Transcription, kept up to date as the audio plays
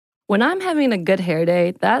When I'm having a good hair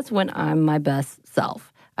day, that's when I'm my best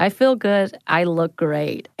self. I feel good, I look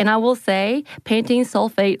great. And I will say, Pantene's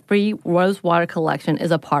sulfate-free rose water collection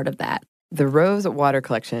is a part of that. The Rose Water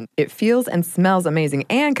Collection. It feels and smells amazing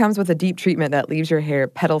and comes with a deep treatment that leaves your hair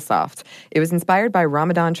petal soft. It was inspired by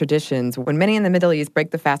Ramadan traditions when many in the Middle East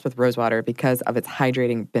break the fast with rose water because of its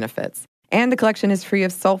hydrating benefits. And the collection is free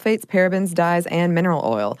of sulfates, parabens, dyes, and mineral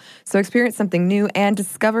oil. So experience something new and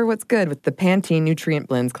discover what's good with the Pantene Nutrient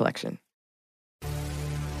Blends collection.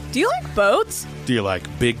 Do you like boats? Do you like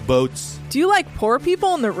big boats? Do you like poor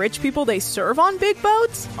people and the rich people they serve on big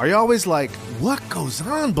boats? Are you always like, what goes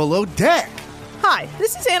on below deck? Hi,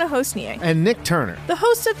 this is Anna Hosnier, And Nick Turner. the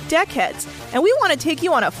host of Deckheads, and we want to take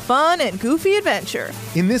you on a fun and goofy adventure.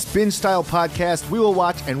 In this binge-style podcast, we will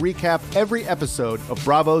watch and recap every episode of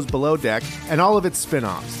Bravo's Below Deck and all of its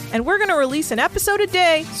spin-offs. And we're going to release an episode a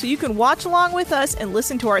day so you can watch along with us and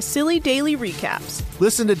listen to our silly daily recaps.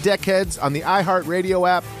 Listen to Deckheads on the iHeartRadio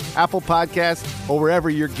app, Apple Podcasts, or wherever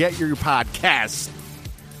you get your podcasts.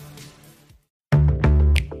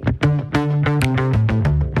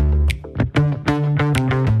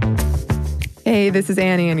 Hey, this is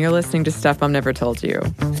Annie, and you're listening to Stuff Mom Never Told You.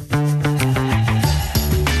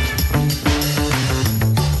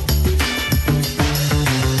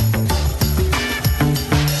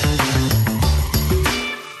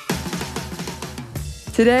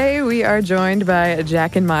 Today, we are joined by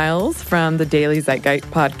Jack and Miles from the Daily Zeitgeist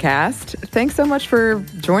podcast. Thanks so much for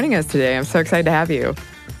joining us today. I'm so excited to have you.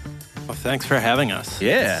 Well, thanks for having us.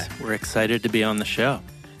 Yeah. We're excited to be on the show.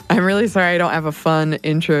 I'm really sorry I don't have a fun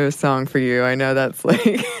intro song for you. I know that's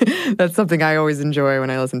that's something I always enjoy when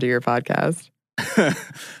I listen to your podcast.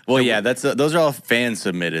 Well, yeah, those are all fan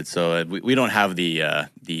submitted, so we don't have the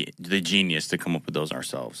genius to come up with those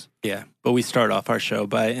ourselves. Yeah, but we start off our show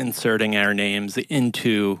by inserting our names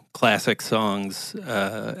into classic songs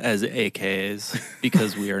as AKs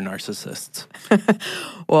because we are narcissists.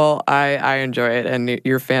 Well, I enjoy it, and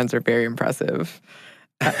your fans are very impressive.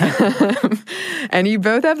 And you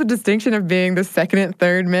both have the distinction of being the second and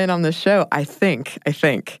third men on the show, I think.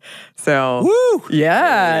 So, Woo!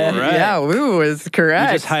 Yeah, Right. yeah, woo is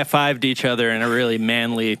correct. We just high-fived each other in a really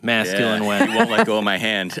manly, masculine way. You won't let go of my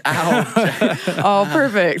hand. Ow. Oh,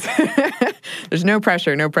 perfect. There's no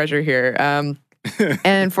pressure here.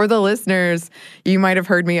 And for the listeners, you might have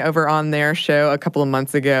heard me over on their show a couple of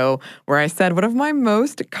months ago where I said one of my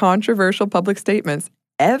most controversial public statements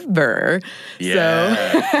ever.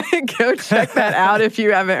 Yeah. So go check that out if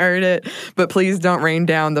you haven't heard it. But please don't rain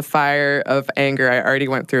down the fire of anger. I already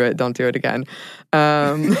went through it. Don't do it again.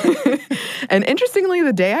 And interestingly,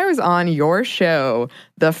 the day I was on your show,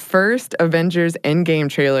 the first Avengers Endgame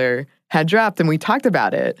trailer had dropped and we talked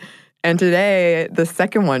about it. And today, the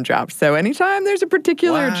second one dropped. So anytime there's a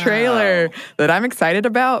particular trailer that I'm excited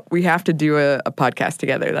about, we have to do a podcast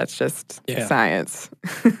together. That's just science.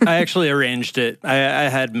 I actually arranged it. I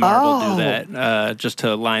had Marvel do that just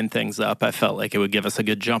to line things up. I felt like it would give us a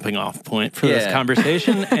good jumping off point for this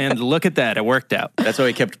conversation. And look at that. It worked out. That's why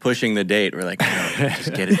we kept pushing the date. We're like, no,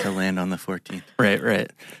 just get it to land on the 14th.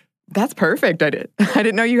 Right. That's perfect. I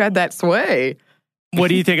didn't know you had that sway. What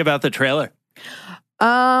do you think about the trailer?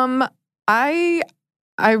 I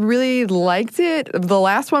really liked it. The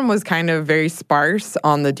last one was kind of very sparse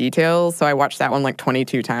on the details, so I watched that one like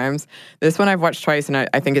 22 times. This one I've watched twice, and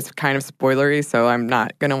I think it's kind of spoilery, so I'm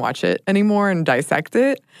not going to watch it anymore and dissect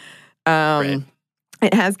it.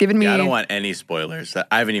 It has given me... Yeah, I don't want any spoilers.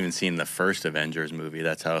 I haven't even seen the first Avengers movie.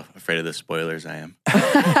 That's how afraid of the spoilers I am.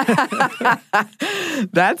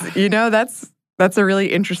 That's a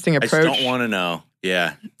really interesting approach. I just don't want to know.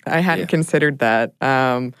 Yeah. I hadn't considered that.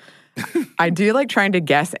 I do like trying to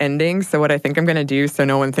guess endings. So what I think I'm going to do so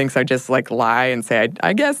no one thinks I just like lie and say,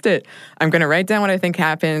 I guessed it. I'm going to write down what I think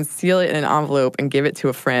happens, seal it in an envelope, and give it to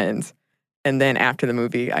a friend. And then after the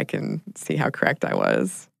movie, I can see how correct I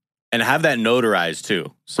was. And have that notarized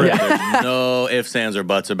too. So there's no ifs, ands, or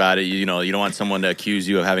buts about it. You don't want someone to accuse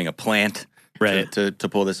you of having a plant to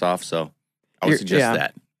pull this off. So I would suggest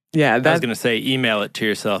that. Yeah, I was going to say email it to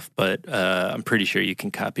yourself, but I'm pretty sure you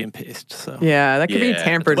can copy and paste. So yeah, that could be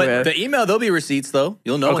tampered with. The email, there'll be receipts though.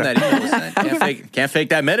 You'll know when that email was sent. Can't fake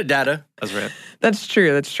that metadata. That's right. That's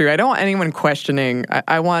true. I don't want anyone questioning.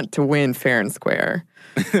 I want to win fair and square.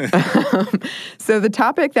 So the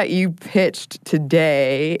topic that you pitched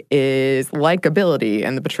today is likability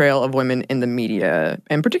and the portrayal of women in the media,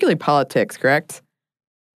 and particularly politics, correct?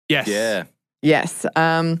 Yes. Yeah. Yes.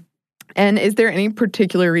 And is there any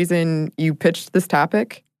particular reason you pitched this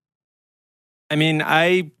topic? I mean,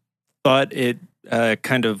 I thought it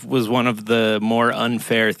kind of was one of the more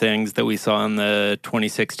unfair things that we saw in the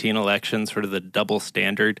 2016 election, sort of the double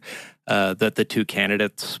standard that the two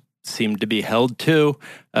candidates seemed to be held to.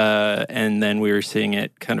 And then we were seeing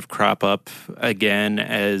it kind of crop up again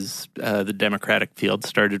as the Democratic field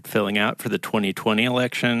started filling out for the 2020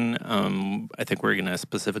 election. I think we're going to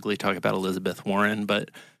specifically talk about Elizabeth Warren,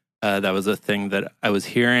 but that was a thing that I was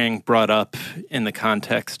hearing brought up in the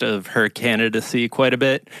context of her candidacy quite a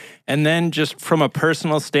bit. And then just from a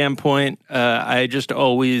personal standpoint, I just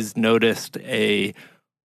always noticed a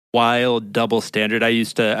wild double standard. I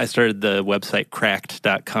started the website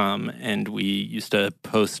cracked.com, and we used to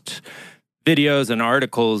post videos and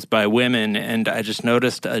articles by women, and I just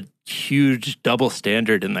noticed a huge double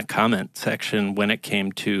standard in the comment section when it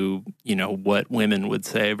came to, what women would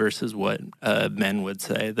say versus what men would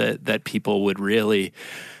say, that people would really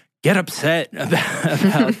get upset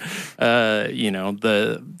about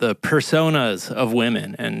the personas of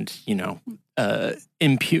women and,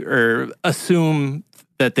 assume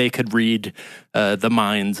that they could read the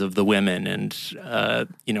minds of the women and,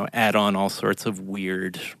 add on all sorts of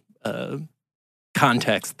weird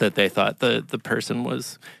context that they thought the person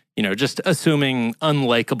was, just assuming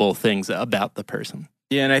unlikable things about the person.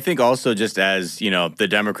 Yeah, and I think also just as, the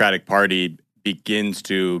Democratic Party begins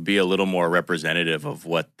to be a little more representative of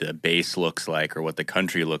what the base looks like or what the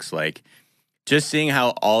country looks like, just seeing how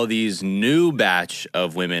all these new batch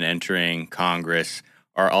of women entering Congress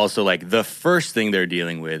are also like the first thing they're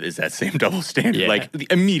dealing with is that same double standard, like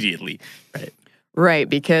immediately. Right,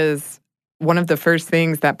 because one of the first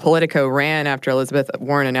things that Politico ran after Elizabeth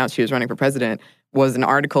Warren announced she was running for president was an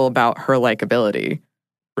article about her likability.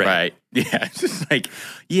 Right. Yeah. It's just like,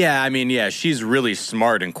 she's really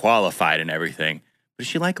smart and qualified and everything. But is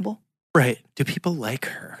she likable? Right. Do people like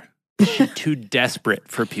her? Is she too desperate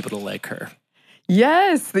for people to like her?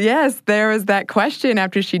 Yes. There was that question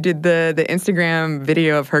after she did the Instagram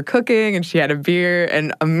video of her cooking and she had a beer.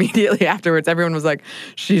 And immediately afterwards, everyone was like,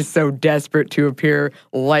 she's so desperate to appear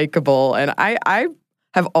likable. And I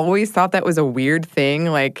have always thought that was a weird thing.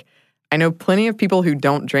 Like, I know plenty of people who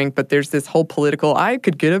don't drink, but there's this whole political, I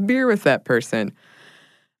could get a beer with that person.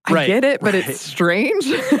 I get it, but it's strange.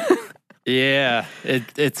 Yeah,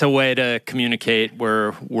 it's a way to communicate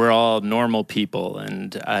where we're all normal people,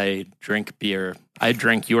 and I drink beer. I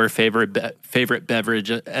drink your favorite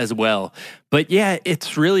beverage as well. But yeah,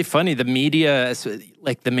 it's really funny. The media,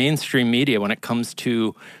 like the mainstream media, when it comes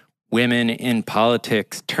to women in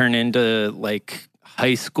politics, turn into like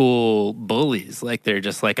high school bullies. Like they're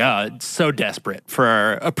just like, so desperate for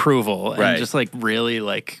our approval, and just like really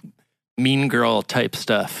like mean girl type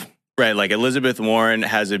stuff. Right, like Elizabeth Warren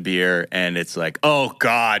has a beer, and it's like, oh,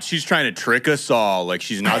 God, she's trying to trick us all. Like,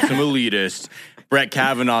 she's not some elitist. Brett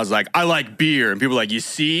Kavanaugh's like, I like beer. And people are like, you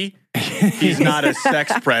see? He's not a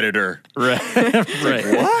sex predator. Right. Like,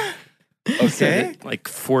 what? Okay. Like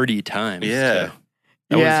 40 times. Yeah. Too.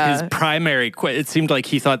 That was his primary, it seemed like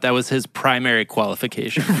he thought that was his primary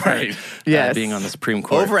qualification. Right. Being on the Supreme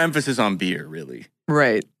Court. Overemphasis on beer, really.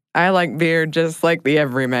 Right. I like beer just like the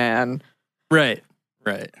everyman. Right.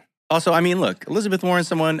 Also, I mean, look, Elizabeth Warren's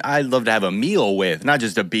someone I'd love to have a meal with, not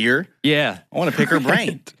just a beer. Yeah. I want to pick her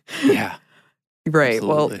brain. Yeah. Right.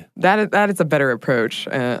 Absolutely. Well, that is a better approach,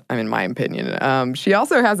 in my opinion. She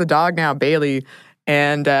also has a dog now, Bailey,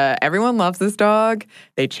 and everyone loves this dog.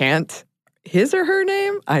 They chant his or her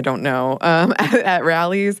name, I don't know, at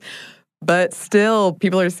rallies. But still,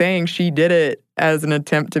 people are saying she did it as an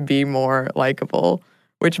attempt to be more likable.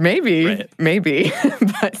 Which maybe,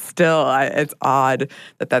 but still, it's odd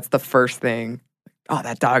that that's the first thing. Oh,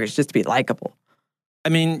 that dog is just to be likable. I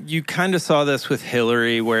mean, you kind of saw this with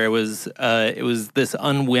Hillary, where it was this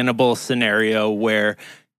unwinnable scenario where,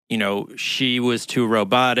 she was too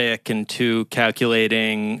robotic and too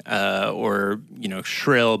calculating or,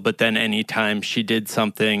 shrill. But then anytime she did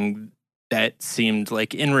something that seemed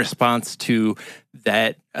like in response to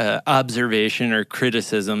that observation or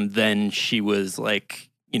criticism, then she was like,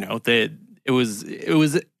 it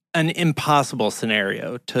was an impossible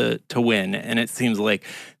scenario to win. And it seems like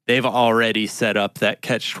they've already set up that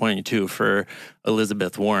catch-22 for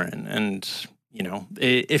Elizabeth Warren. And,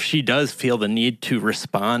 if she does feel the need to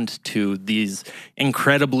respond to these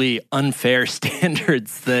incredibly unfair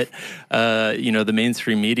standards that, the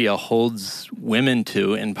mainstream media holds women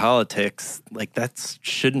to in politics, like that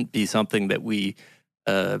shouldn't be something that we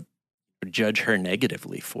judge her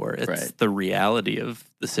negatively for. It's the reality of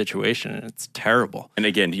the situation, and it's terrible. And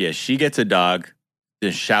again, she gets a dog,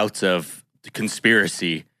 the shouts of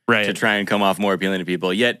conspiracy to try and come off more appealing to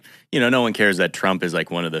people. Yet, no one cares that Trump is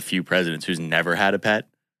like one of the few presidents who's never had a pet.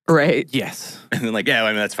 Right. Yes. And then like,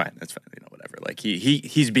 that's fine. Whatever. Like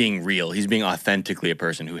he's being real. He's being authentically a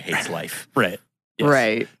person who hates life. Right. Yes.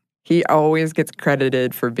 Right. He always gets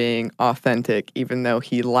credited for being authentic, even though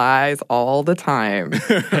he lies all the time.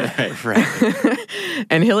 Right.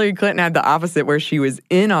 And Hillary Clinton had the opposite, where she was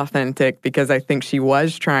inauthentic because I think she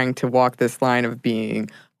was trying to walk this line of being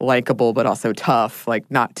likable, but also tough, like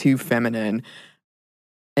not too feminine.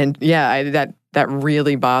 And yeah, that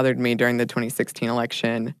really bothered me during the 2016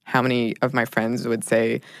 election. How many of my friends would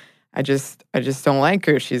say, I just don't like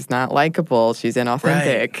her. She's not likable. She's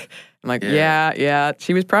inauthentic. Right. I'm like, yeah.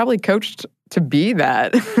 She was probably coached to be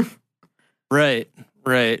that. Right.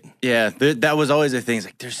 Yeah, that was always a thing. It's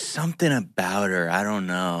like, there's something about her. I don't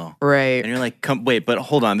know. Right. And you're like, wait, but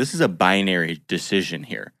hold on. This is a binary decision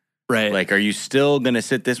here. Right. Like, are you still going to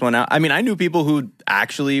sit this one out? I mean, I knew people who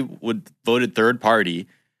actually voted third party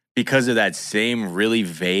because of that same really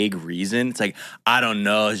vague reason. It's like, I don't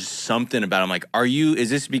know. There's just something about it. I'm like, is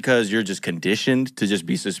this because you're just conditioned to just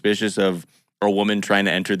be suspicious of a woman trying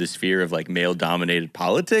to enter the sphere of like male-dominated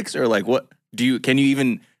politics? Or like, what can you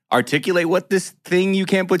even articulate what this thing you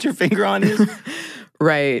can't put your finger on is?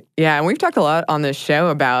 Right. Yeah. And we've talked a lot on this show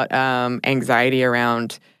about anxiety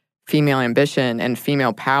around female ambition and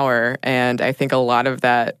female power. And I think a lot of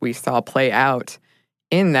that we saw play out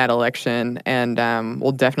in that election. And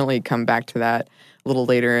we'll definitely come back to that a little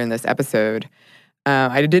later in this episode.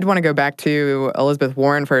 I did want to go back to Elizabeth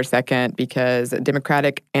Warren for a second because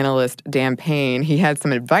Democratic analyst Dan Payne, he had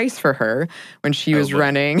some advice for her when she was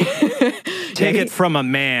running. Take it from a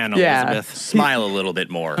man, Elizabeth. Smile a little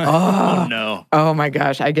bit more. Oh, no. Oh, my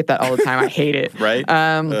gosh. I get that all the time. I hate it.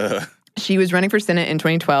 Right? She was running for Senate in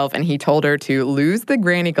 2012, and he told her to lose the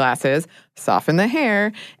granny glasses, soften the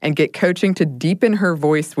hair, and get coaching to deepen her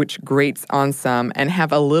voice, which grates on some, and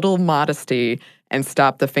have a little modesty and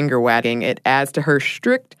stop the finger wagging. It adds to her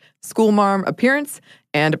strict schoolmarm appearance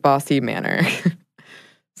and bossy manner.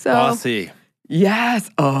 Bossy. Yes.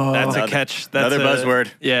 Oh. That's a catch. That's another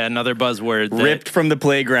buzzword. Yeah, another buzzword. Ripped from the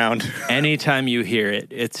playground. Anytime you hear it,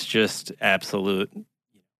 it's just absolute.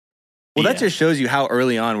 Well, that just shows you how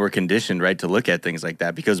early on we're conditioned, right, to look at things like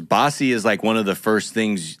that. Because bossy is like one of the first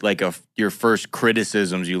things, like your first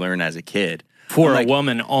criticisms you learn as a kid. For a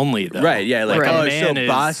woman only, though. Right, yeah. Like, a man so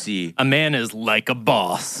bossy. A man is like a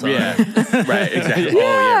boss. Yeah, right, exactly. Yeah.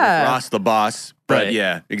 Oh, yeah, Ross the boss. But right.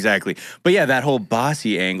 Yeah, exactly. But yeah, that whole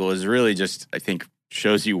bossy angle is really just, I think,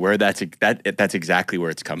 shows you where that's exactly where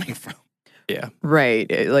it's coming from. Yeah.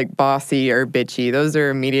 Right. Like bossy or bitchy, those are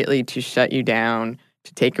immediately to shut you down,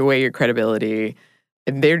 to take away your credibility.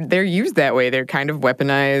 And they're used that way. They're kind of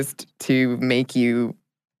weaponized to make you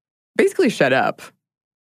basically shut up.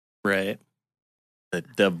 Right.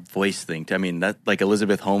 The voice thing. I mean, that like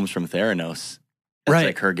Elizabeth Holmes from Theranos. That's right.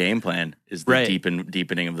 Like her game plan is the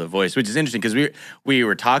deepening of the voice, which is interesting because we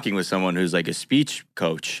were talking with someone who's like a speech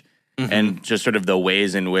coach and just sort of the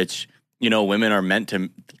ways in which, women are meant to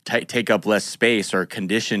take up less space or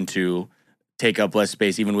conditioned to take up less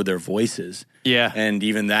space even with their voices. Yeah. And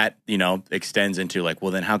even that, extends into like,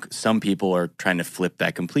 well, then how some people are trying to flip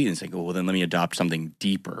that completely and say, well, then let me adopt something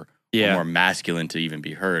deeper or more masculine to even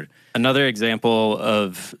be heard. Another example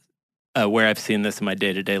of where I've seen this in my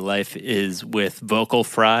day-to-day life is with Vocal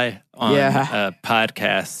Fry on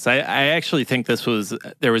podcasts. I actually think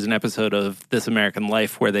there was an episode of This American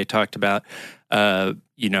Life where they talked about, the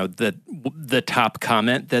top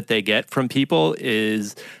comment that they get from people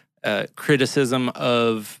is criticism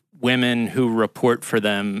of women who report for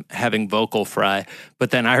them having vocal fry.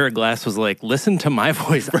 But then Ira Glass was like, listen to my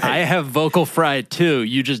voice. Right. I have vocal fry too.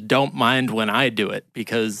 You just don't mind when I do it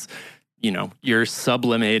because, you're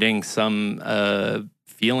sublimating some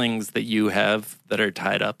feelings that you have that are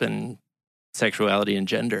tied up in sexuality and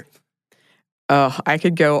gender. Oh, I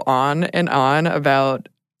could go on and on about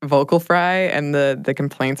vocal fry and the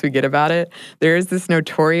complaints we get about it. There is this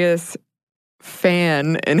notorious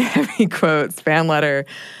fan, in heavy quotes, fan letter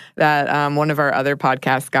that one of our other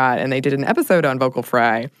podcasts got, and they did an episode on vocal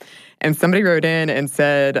fry. And somebody wrote in and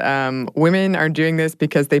said, women are doing this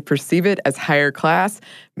because they perceive it as higher class.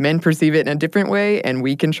 Men perceive it in a different way, and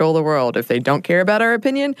we control the world. If they don't care about our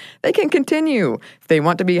opinion, they can continue. If they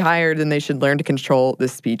want to be hired, then they should learn to control the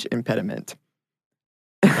speech impediment.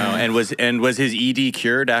 Oh, and was his ED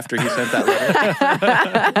cured after he sent that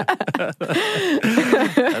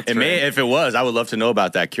letter? If it was, I would love to know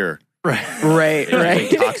about that cure. Right.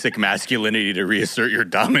 Toxic masculinity to reassert your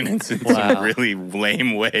dominance in some really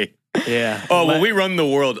lame way. Yeah. Oh, well, we run the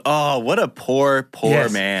world. Oh, what a poor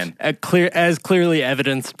man. As clearly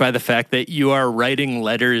evidenced by the fact that you are writing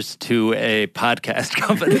letters to a podcast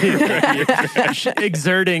company,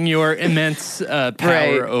 exerting your immense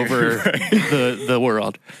power over the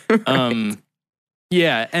world.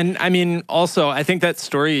 Yeah, and I mean, also, I think that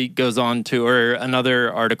story goes on to, or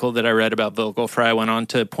another article that I read about vocal fry went on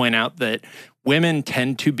to point out that women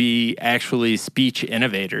tend to be actually speech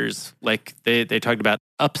innovators. Like they talked about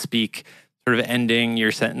upspeak, sort of ending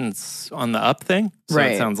your sentence on the up thing. So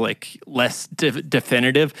Right. it sounds like less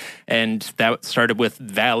definitive. And that started with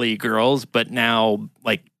Valley Girls, but now,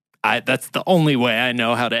 like, that's the only way I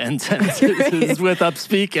know how to end sentences is with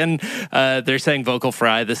upspeak. And they're saying vocal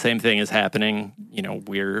fry, the same thing is happening. You know,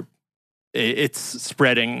 it's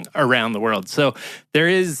spreading around the world. So there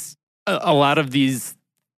is a lot of these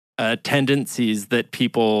tendencies that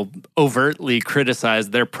people overtly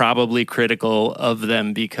criticize. They're probably critical of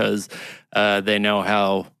them because they know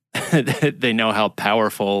how they know how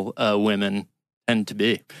powerful women tend to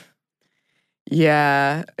be.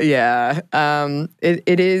 Yeah.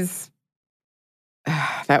 It is.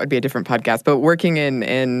 That would be a different podcast. But working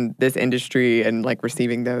in this industry and like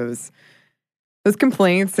receiving those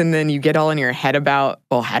complaints, and then you get all in your head about,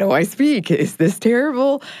 well, how do I speak? Is this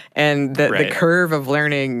terrible? And the curve of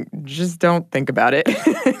learning, just don't think about it.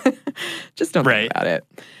 Just don't think about it.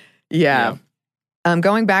 Yeah.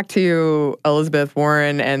 Going back to Elizabeth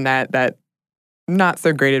Warren and that not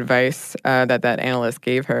so great advice that analyst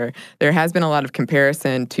gave her, there has been a lot of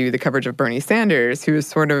comparison to the coverage of Bernie Sanders, who is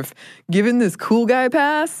sort of given this cool guy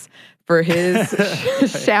pass for his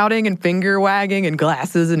shouting and finger wagging and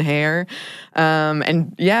glasses and hair.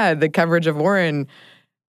 And yeah, the coverage of Warren,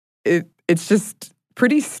 it's just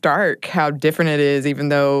pretty stark how different it is, even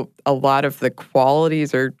though a lot of the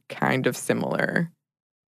qualities are kind of similar.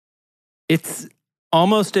 It's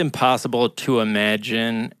almost impossible to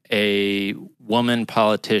imagine a woman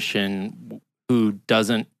politician who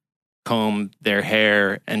doesn't comb their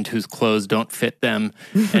hair and whose clothes don't fit them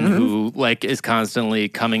and who like is constantly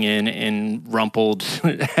coming in rumpled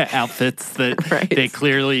outfits that they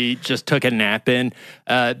clearly just took a nap in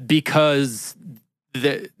because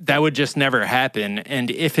that would just never happen. And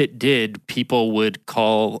if it did, people would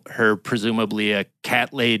call her presumably a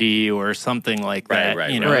cat lady or something like that.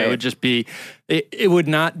 It would just be, it would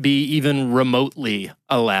not be even remotely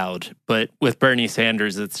allowed. But with Bernie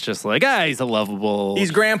Sanders, it's just like, he's a lovable.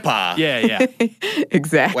 He's grandpa. Yeah.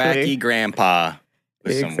 Exactly. Wacky grandpa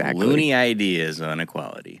with some loony ideas on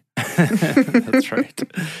equality. That's right.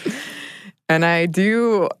 And I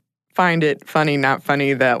do find it funny, not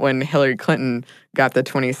funny, that when Hillary Clinton got the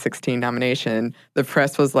 2016 nomination, the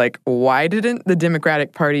press was like, why didn't the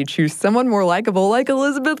Democratic Party choose someone more likable like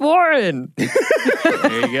Elizabeth Warren?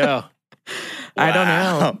 There you go. I don't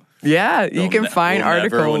know. Yeah, you can find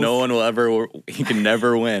articles. No one will ever, he can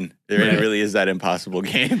never win. It really is that impossible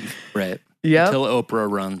game. Right. Yep. Until Oprah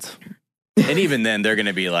runs. And even then, they're going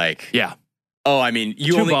to be like, yeah. Oh, I mean,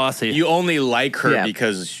 you only like her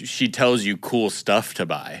because she tells you cool stuff to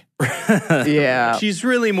buy. Yeah. She's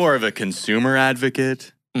really more of a consumer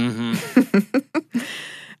advocate. Mm-hmm.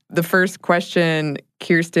 The first question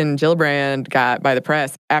Kirsten Gillibrand got by the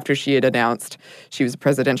press after she had announced she was a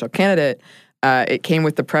presidential candidate, it came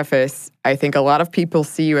with the preface, I think a lot of people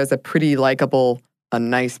see you as a pretty likable, a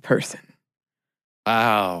nice person.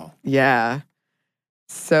 Wow. Yeah.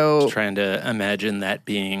 So Just trying to imagine that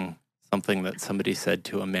being something that somebody said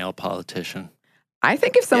to a male politician. I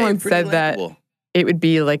think if someone said likable. That, it would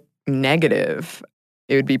be like negative.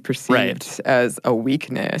 It would be perceived as a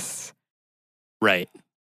weakness. Right.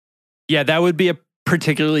 Yeah, that would be a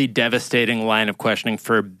particularly devastating line of questioning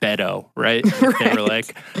for Beto, right? They were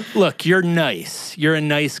like, look, you're nice. You're a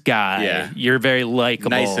nice guy. Yeah. You're very likable.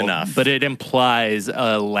 Nice enough. But it implies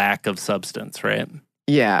a lack of substance, right?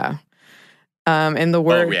 Yeah. In the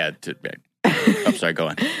word... Oh, yeah. I'm sorry, go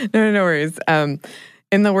on. No worries.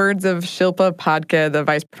 In the words of Shilpa Padka, the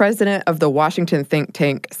vice president of the Washington think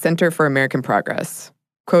tank Center for American Progress,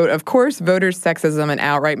 quote, of course, voters' sexism and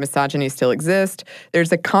outright misogyny still exist.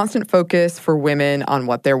 There's a constant focus for women on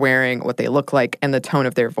what they're wearing, what they look like, and the tone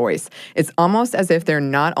of their voice. It's almost as if they're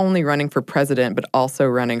not only running for president, but also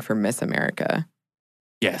running for Miss America.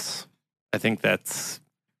 Yes. I think that's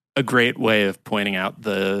a great way of pointing out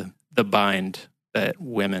the bind that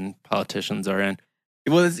women politicians are in.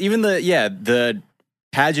 Well, it's even the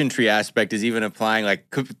pageantry aspect is even applying,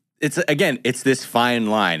 like, it's this fine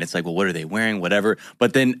line. It's like, well, what are they wearing? Whatever.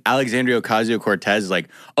 But then Alexandria Ocasio-Cortez is like,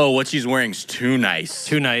 oh, what she's wearing is too nice.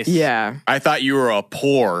 Too nice. Yeah. I thought you were a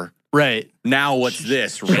poor. Right. Now what's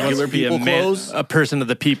this? Regular people clothes? A person of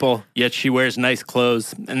the people, yet she wears nice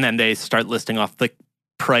clothes. And then they start listing off the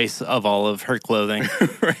price of all of her clothing.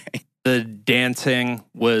 Right. The dancing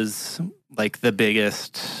was like the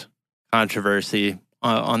biggest controversy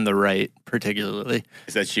on the right, particularly.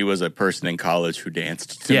 Is that she was a person in college who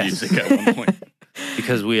danced to music at one point.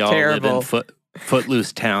 Because we all live in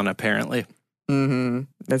Footloose town, apparently.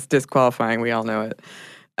 That's disqualifying. We all know it.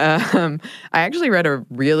 I actually read a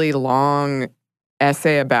really long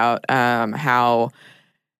essay about how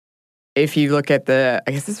if you look at I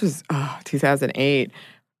guess this was 2008,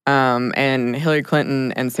 and Hillary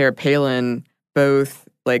Clinton and Sarah Palin both,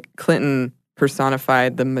 like, Clinton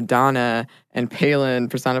personified the Madonna and Palin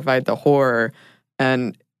personified the whore,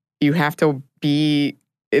 and you have to be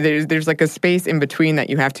there's like a space in between that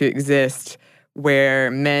you have to exist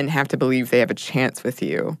where men have to believe they have a chance with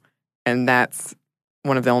you, and that's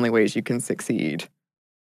one of the only ways you can succeed.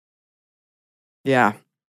 Yeah.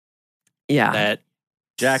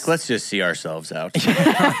 Jack, let's just see ourselves out.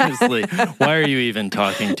 Honestly, why are you even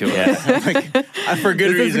talking to us? For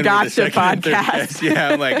good This is reason. Gotcha with the second and third podcast. guest. Yeah,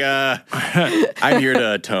 I'm like, I'm here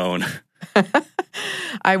to atone.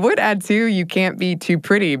 I would add, too, you can't be too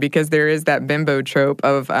pretty, because there is that bimbo trope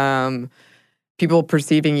of people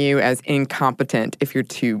perceiving you as incompetent if you're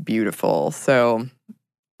too beautiful. So,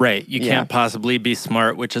 right. You can't possibly be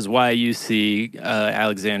smart, which is why you see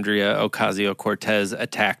Alexandria Ocasio-Cortez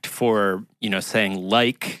attacked for, saying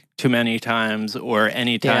like too many times, or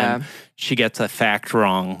anytime she gets a fact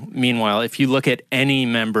wrong. Meanwhile, if you look at any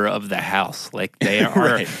member of the House, like, they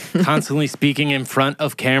are constantly speaking in front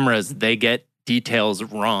of cameras, they get details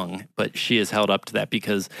wrong, but she is held up to that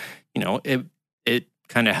because, it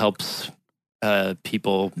kind of helps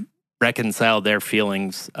people reconcile their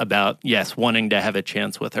feelings about, wanting to have a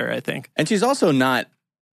chance with her, I think. And she's also not,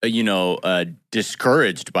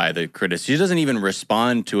 discouraged by the critics. She doesn't even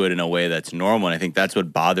respond to it in a way that's normal. And I think that's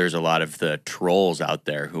what bothers a lot of the trolls out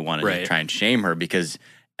there who want to try and shame her, because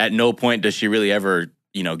at no point does she really ever,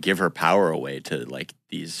 give her power away to, like,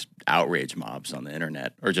 these outrage mobs on the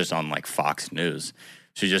internet or just on, like, Fox News.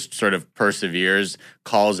 She just sort of perseveres,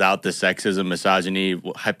 calls out the sexism, misogyny,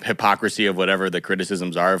 hypocrisy of whatever the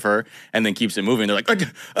criticisms are of her, and then keeps it moving. They're like,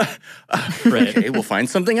 okay, we'll find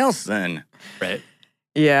something else then. Right.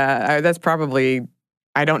 Yeah, that's probably,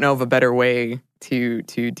 I don't know of a better way to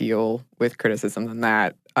deal with criticism than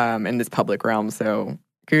that in this public realm. So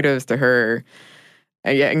kudos to her.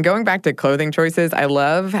 And going back to clothing choices, I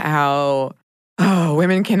love how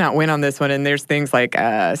women cannot win on this one. And there's things like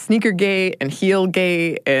sneakergate and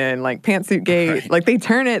heelgate and, like, pantsuitgate. Right. Like,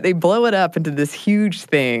 they blow it up into this huge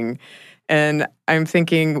thing. And I'm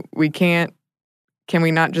thinking, can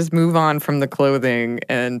we not just move on from the clothing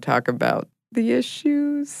and talk about the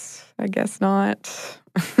issues? I guess not.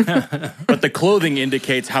 But the clothing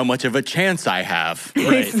indicates how much of a chance I have.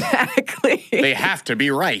 Right. Exactly. They have to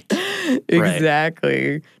be right.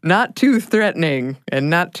 Exactly. Not too threatening and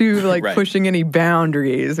not too, like, pushing any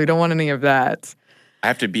boundaries. We don't want any of that. I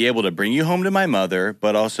have to be able to bring you home to my mother,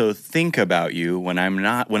 but also think about you when I'm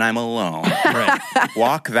alone. Right.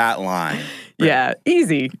 Walk that line. Yeah,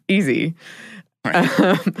 easy.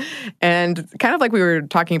 Right. And kind of like we were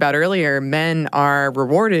talking about earlier, men are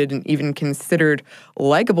rewarded and even considered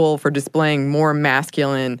likable for displaying more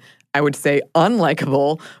masculine, I would say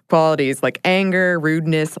unlikable qualities like anger,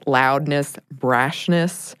 rudeness, loudness,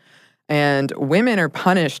 brashness. And women are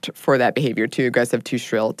punished for that behavior, too aggressive, too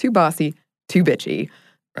shrill, too bossy, too bitchy.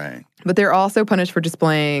 Right. But they're also punished for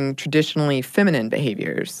displaying traditionally feminine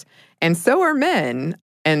behaviors. And so are men.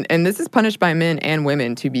 And this is punished by men and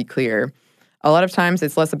women, to be clear. A lot of times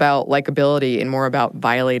it's less about likability and more about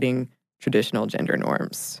violating traditional gender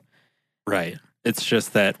norms. Right. It's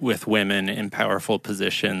just that with women in powerful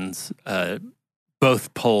positions,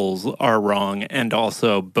 both poles are wrong, and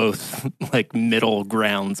also both, like, middle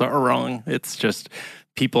grounds are wrong. It's just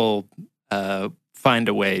people find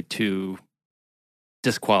a way to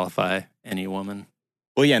disqualify any woman.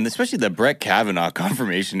 Well, yeah, and especially the Brett Kavanaugh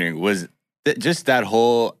confirmation hearing was just that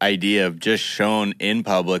whole idea of just shown in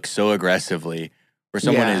public so aggressively, where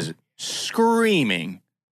someone is screaming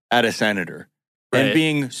at a senator and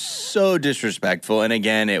being so disrespectful. And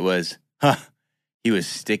again, it was, he was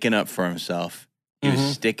sticking up for himself. He was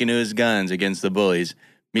sticking to his guns against the bullies.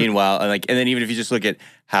 Meanwhile, and then even if you just look at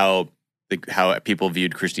how people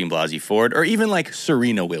viewed Christine Blasey Ford, or even, like,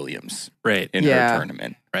 Serena Williams in her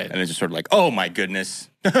tournament. Right. And it's just sort of like, oh my goodness,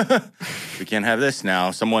 we can't have this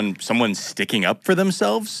now. Someone sticking up for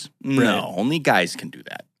themselves? No, only guys can do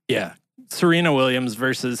that. Yeah. Serena Williams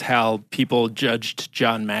versus how people judged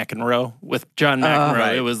John McEnroe. With John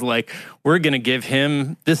McEnroe, it was like, we're going to give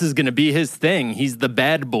him, this is going to be his thing. He's the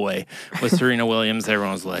bad boy. With Serena Williams,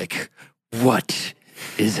 everyone was like, what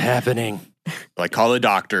is happening? Like, call the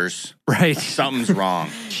doctors. Right. Something's wrong.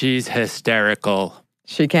 She's hysterical.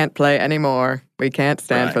 She can't play anymore. We can't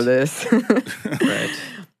stand for this. Right.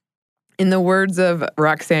 In the words of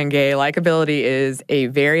Roxane Gay, likability is a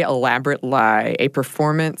very elaborate lie, a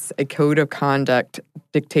performance, a code of conduct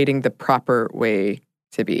dictating the proper way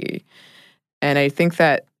to be. And I think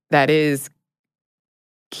that that is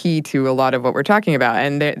key to a lot of what we're talking about.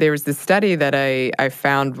 And there was this study that I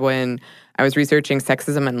found when I was researching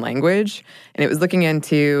sexism and language, and it was looking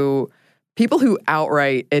into people who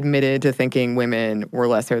outright admitted to thinking women were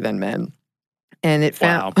lesser than men. And it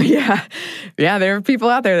found, Wow. yeah, there are people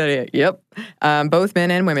out there that, both men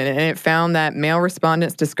and women. And it found that male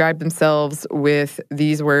respondents described themselves with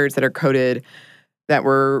these words that are coded that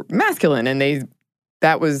were masculine, and they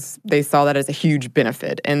saw that as a huge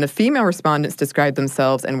benefit. And the female respondents described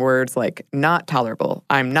themselves in words like not tolerable,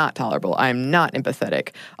 I'm not empathetic.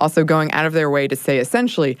 Also going out of their way to say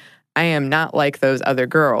essentially, I am not like those other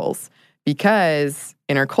girls, because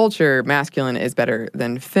in our culture, masculine is better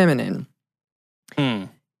than feminine.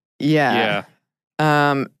 Yeah.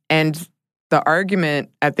 And the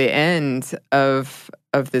argument at the end of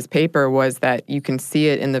this paper was that you can see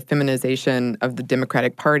it in the feminization of the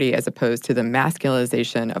Democratic Party as opposed to the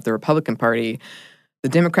masculinization of the Republican Party. The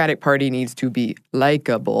Democratic Party needs to be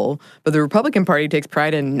likable, but the Republican Party takes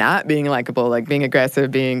pride in not being likable, like being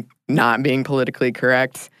aggressive, not being politically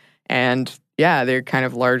correct. And yeah, they're kind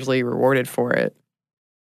of largely rewarded for it.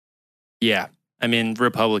 Yeah. I mean,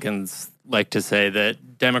 Republicans like to say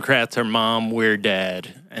that Democrats are mom, we're dad,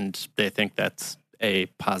 and they think that's a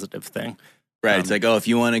positive thing. Right. It's like, oh, if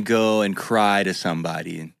you want to go and cry to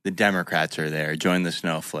somebody, the Democrats are there. Join the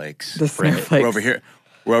snowflakes. The snowflakes.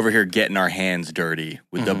 We're over here getting our hands dirty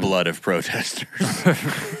with the blood of protesters.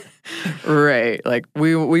 Right. Like,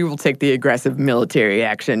 we will take the aggressive military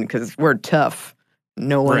action because we're tough.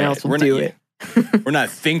 No one else will do it. We're not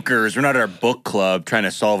thinkers. We're not our book club trying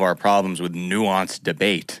to solve our problems with nuanced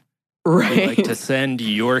debate. Right. We like to send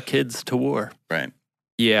your kids to war. Right.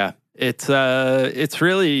 Yeah. It's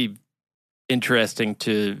really interesting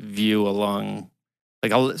to view along,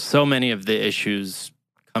 like, so many of the issues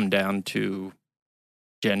come down to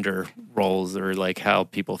gender roles, or like how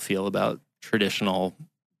people feel about traditional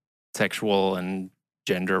sexual and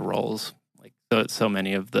gender roles. Like, so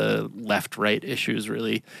many of the left-right issues,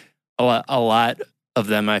 really, a lot of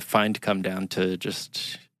them I find come down to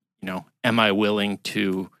just, am I willing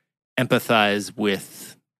to empathize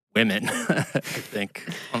with women? I think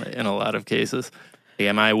in a lot of cases.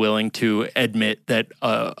 Am I willing to admit that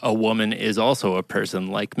a woman is also a person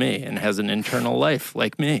like me and has an internal life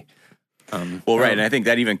like me? Right. And I think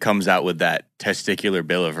that even comes out with that testicular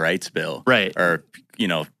Bill of Rights bill. Right. Or,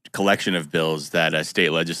 collection of bills that a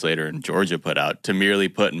state legislator in Georgia put out to merely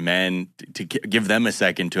put men, to give them a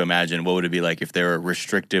second to imagine what would it be like if there were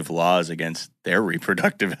restrictive laws against their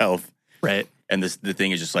reproductive health. Right. And the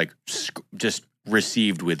thing is just like, just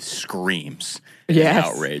received with screams. Yes. And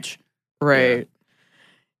outrage. Right.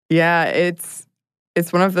 Yeah, it's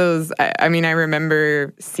one of those. I mean, I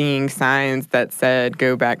remember seeing signs that said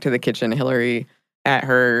 "Go back to the kitchen, Hillary" at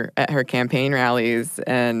her campaign rallies,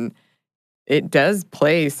 and it does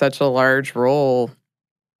play such a large role,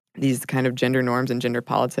 these kind of gender norms and gender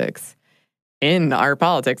politics in our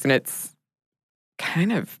politics, and it's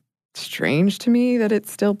kind of strange to me that it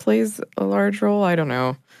still plays a large role. I don't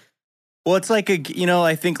know. Well, it's like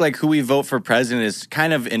I think like who we vote for president is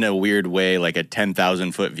kind of in a weird way like a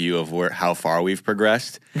 10,000-foot view of how far we've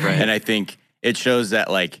progressed. Right. And I think it shows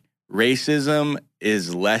that like racism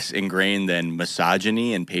is less ingrained than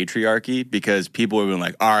misogyny and patriarchy, because people have been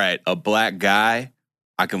like, all right, a black guy,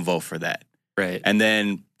 I can vote for that. Right. And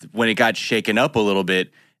then when it got shaken up a little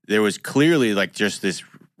bit, there was clearly like just this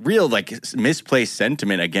real like misplaced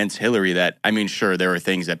sentiment against Hillary that, I mean, sure, there were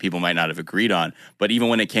things that people might not have agreed on, but even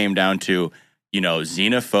when it came down to,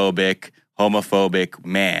 xenophobic, homophobic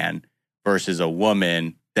man versus a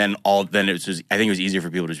woman, then it was just, I think it was easier for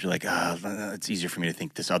people to just be like, it's easier for me to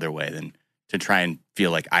think this other way than to try and feel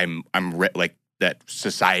like like that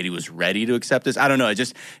society was ready to accept this. I don't know.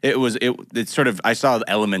 It's sort of, I saw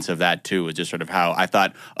elements of that too. It's just sort of how I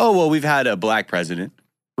thought, oh, well, we've had a black president.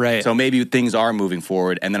 Right. So maybe things are moving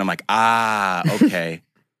forward. And then I'm like, okay.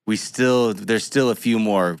 There's still a few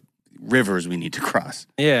more rivers we need to cross.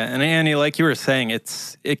 Yeah. And Annie, like you were saying,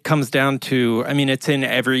 it comes down to, I mean, it's in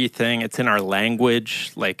everything. It's in our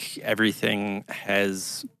language. Like, everything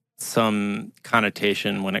has some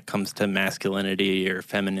connotation when it comes to masculinity or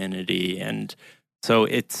femininity. And so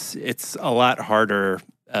it's a lot harder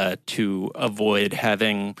to avoid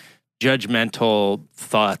having judgmental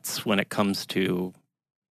thoughts when it comes to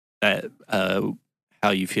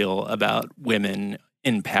how you feel about women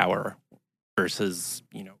in power versus,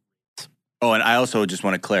 Oh, and I also just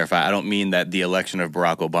want to clarify, I don't mean that the election of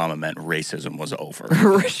Barack Obama meant racism was over.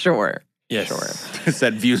 Sure. Yes. Sure.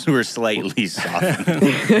 Said views were slightly softened.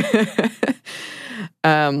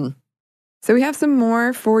 So we have some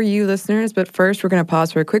more for you listeners, but first we're going to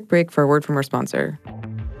pause for a quick break for a word from our sponsor.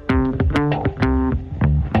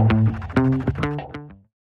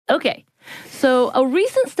 Okay, so a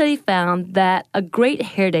recent study found that a great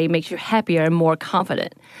hair day makes you happier and more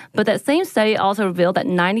confident. But that same study also revealed that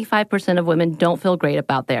 95% of women don't feel great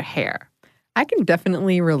about their hair. I can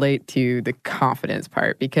definitely relate to the confidence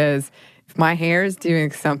part because if my hair is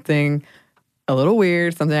doing something a little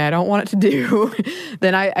weird, something I don't want it to do,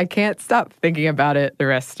 then I can't stop thinking about it the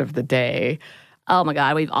rest of the day. Oh my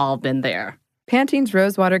God, we've all been there. Pantene's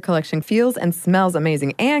Rosewater collection feels and smells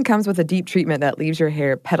amazing and comes with a deep treatment that leaves your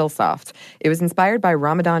hair petal soft. It was inspired by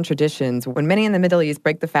Ramadan traditions when many in the Middle East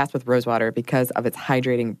break the fast with rosewater because of its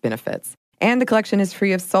hydrating benefits. And the collection is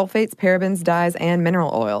free of sulfates, parabens, dyes, and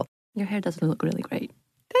mineral oil. Your hair does look really great.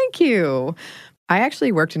 Thank you. I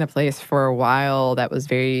actually worked in a place for a while that was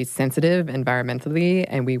very sensitive environmentally,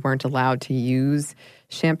 and we weren't allowed to use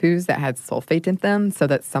shampoos that had sulfate in them. So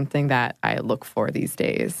that's something that I look for these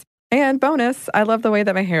days. And bonus, I love the way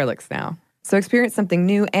that my hair looks now. So experience something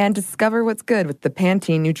new and discover what's good with the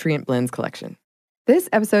Pantene Nutrient Blends collection. This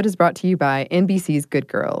episode is brought to you by NBC's Good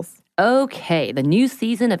Girls. Okay, the new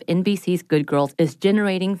season of NBC's Good Girls is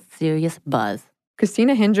generating serious buzz.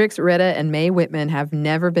 Christina Hendricks, Retta, and Mae Whitman have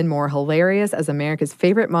never been more hilarious as America's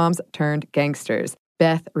favorite moms turned gangsters,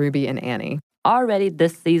 Beth, Ruby, and Annie. Already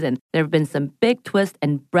this season, there have been some big twists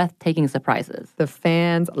and breathtaking surprises. The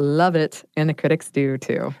fans love it, and the critics do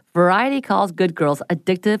too. Variety calls Good Girls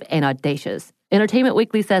addictive and audacious. Entertainment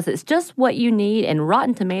Weekly says it's just what you need, and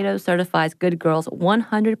Rotten Tomatoes certifies Good Girls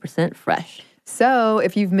 100% fresh. So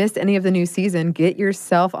if you've missed any of the new season, get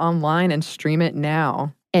yourself online and stream it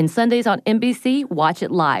now. And Sundays on NBC, watch it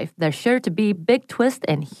live. There's sure to be big twists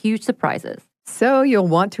and huge surprises. So you'll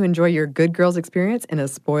want to enjoy your Good Girls experience in a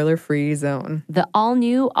spoiler-free zone. The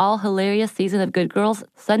all-new, all-hilarious season of Good Girls,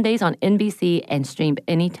 Sundays on NBC and streamed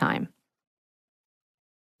anytime.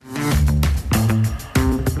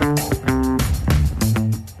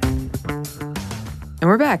 And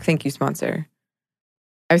we're back. Thank you, sponsor.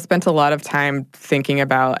 I've spent a lot of time thinking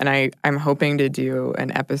about, and I'm hoping to do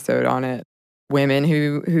an episode on it, women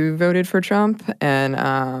who voted for Trump and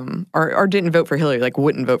or didn't vote for Hillary, like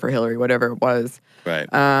wouldn't vote for Hillary, whatever it was. Right.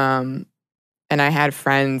 And I had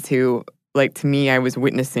friends who, like, to me, I was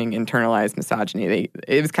witnessing internalized misogyny.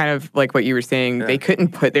 It was kind of like what you were saying. Yeah. They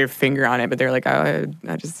couldn't put their finger on it, but they're like, oh,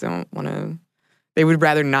 I just don't want to. They would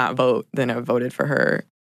rather not vote than have voted for her.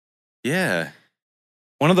 Yeah.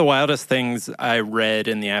 One of the wildest things I read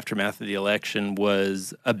in the aftermath of the election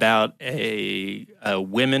was about a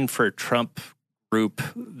Women for Trump group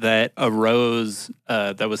that arose,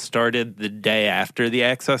 that was started the day after the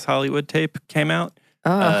Access Hollywood tape came out.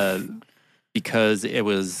 Because it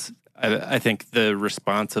was, I think, the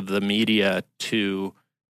response of the media to,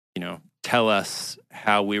 tell us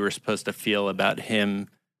how we were supposed to feel about him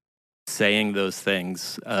saying those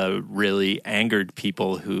things really angered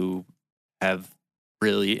people who have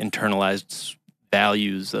really internalized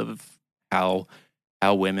values of how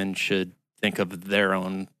women should think of their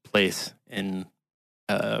own place in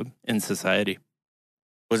society.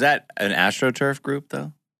 Was that an AstroTurf group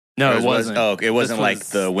though? No, it wasn't. It wasn't like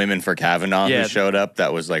the Women for Kavanaugh who showed up.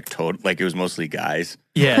 That was like it was mostly guys.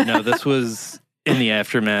 Yeah, no, this was in the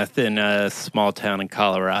aftermath in a small town in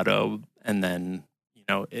Colorado, and then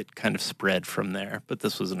it kind of spread from there. But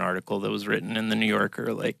this was an article that was written in the New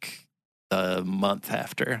Yorker like the month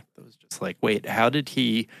after. It was just like, wait, how did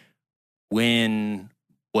he win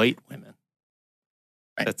white women?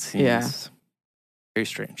 Right. That seems very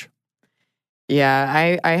strange.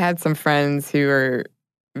 Yeah, I had some friends who were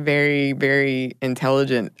very, very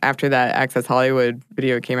intelligent after that Access Hollywood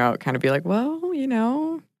video came out, kind of be like, well,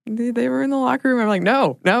 they were in the locker room. I'm like,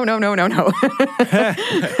 no.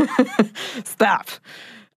 Stop.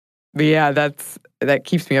 But yeah, that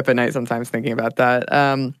keeps me up at night sometimes thinking about that.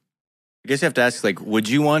 I guess you have to ask, like, would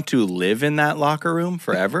you want to live in that locker room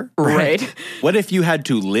forever? Right. What if you had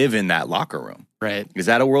to live in that locker room? Right. Is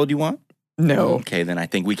that a world you want? No. Okay, then I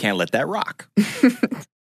think we can't let that rock.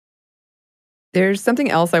 There's something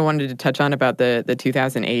else I wanted to touch on about the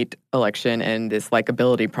 2008 election and this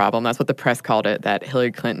likability problem. That's what the press called it, that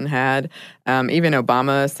Hillary Clinton had. Even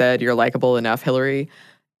Obama said, "You're likable enough, Hillary."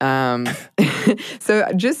 So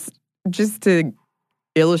just to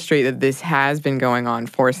illustrate that this has been going on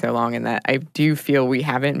for so long and that I do feel we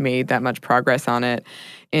haven't made that much progress on it.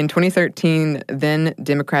 In 2013, then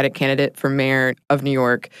Democratic candidate for mayor of New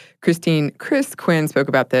York, Chris Quinn, spoke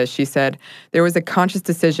about this. She said, "There was a conscious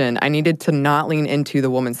decision. I needed to not lean into the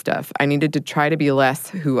woman stuff. I needed to try to be less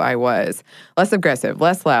who I was. Less aggressive,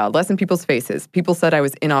 less loud, less in people's faces. People said I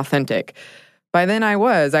was inauthentic. By then I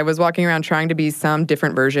was walking around trying to be some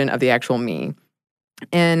different version of the actual me."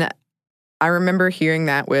 And I remember hearing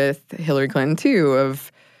that with Hillary Clinton too,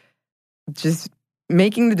 of just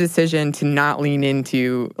making the decision to not lean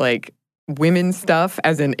into like women's stuff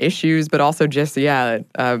as in issues, but also just,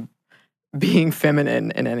 being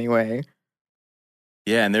feminine in any way.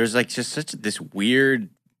 Yeah, and there's like just such this weird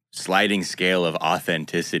sliding scale of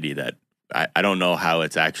authenticity that I don't know how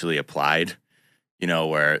it's actually applied,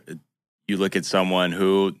 where you look at someone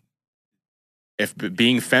who, if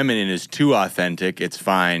being feminine is too authentic, it's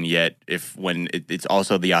fine. Yet when it's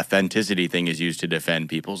also the authenticity thing is used to defend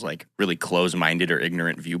people's like really close-minded or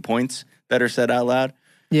ignorant viewpoints that are said out loud.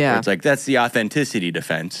 Yeah. Where it's like, that's the authenticity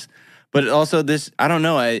defense. But also I don't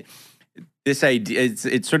know, this idea,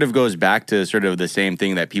 it sort of goes back to sort of the same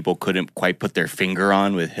thing that people couldn't quite put their finger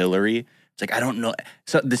on with Hillary. It's like, I don't know.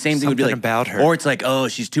 So the same thing would be like, about her. Or it's like, oh,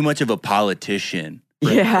 she's too much of a politician.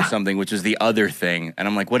 Or something, which is the other thing. And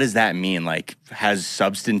I'm like, what does that mean? Like, has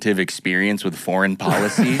substantive experience with foreign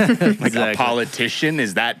policy? Like a politician?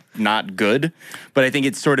 Is that not good? But I think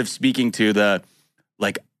it's sort of speaking to the,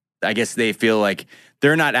 like, I guess they feel like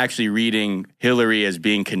they're not actually reading Hillary as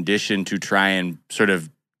being conditioned to try and sort of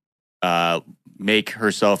make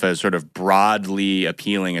herself as sort of broadly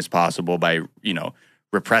appealing as possible by,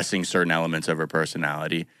 repressing certain elements of her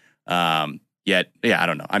personality. Yet, I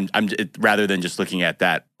don't know. Rather than just looking at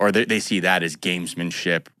that, or they see that as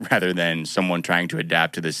gamesmanship rather than someone trying to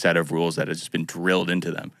adapt to this set of rules that has just been drilled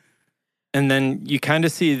into them. And then you kind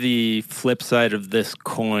of see the flip side of this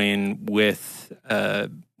coin with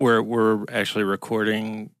we're actually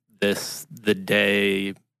recording this the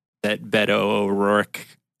day that Beto O'Rourke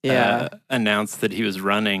announced that he was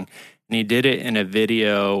running, and he did it in a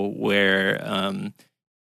video where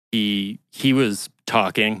he was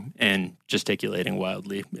talking and gesticulating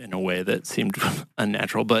wildly in a way that seemed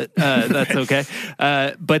unnatural, but that's okay.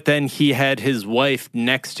 But then he had his wife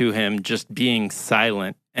next to him just being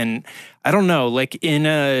silent. And I don't know, like in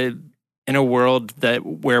a world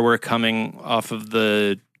where we're coming off of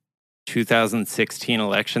the 2016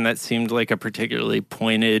 election, that seemed like a particularly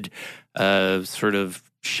pointed sort of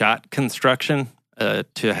shot construction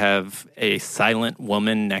to have a silent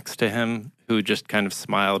woman next to him who just kind of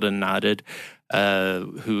smiled and nodded,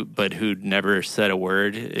 who'd never said a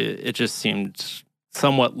word. It just seemed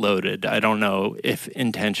somewhat loaded. I don't know if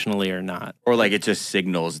intentionally or not. Or like it just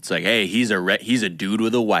signals. It's like, hey, he's a dude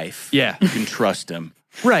with a wife. Yeah, you can trust him.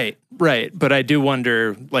 Right. But I do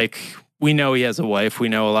wonder. Like, we know he has a wife. We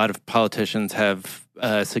know a lot of politicians have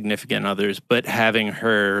significant others. But having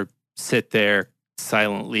her sit there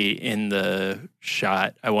silently in the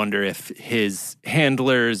shot, I wonder if his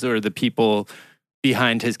handlers or the people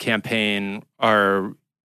behind his campaign are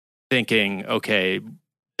thinking, okay,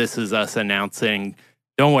 this is us announcing,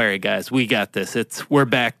 don't worry guys, we got this. We're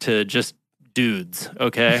back to just dudes,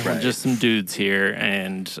 okay? Right. We're just some dudes here,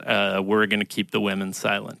 and we're going to keep the women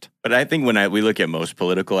silent. But I think when we look at most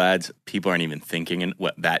political ads, people aren't even thinking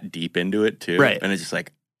that deep into it too. Right. And it's just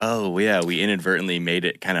like, oh, yeah, we inadvertently made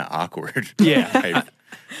it kind of awkward. Yeah.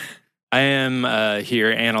 I am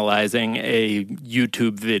here analyzing a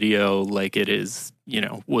YouTube video like it is,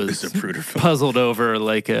 was puzzled over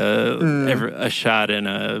like a shot in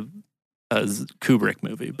a Kubrick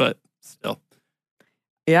movie, but still.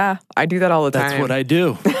 Yeah, I do that all the time. That's what I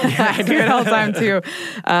do. Yeah, I do it all the time too.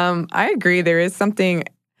 I agree. There is something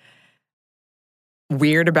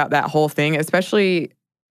weird about that whole thing, especially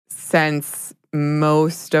since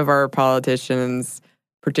most of our politicians,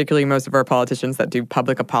 particularly most of our politicians that do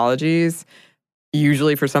public apologies,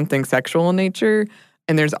 usually for something sexual in nature,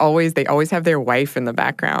 and they always have their wife in the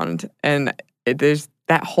background, and there's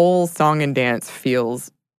that whole song and dance feels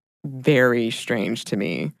very strange to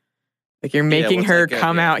me. Like you're making her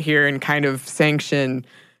come out here and kind of sanction,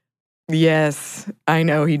 yes, I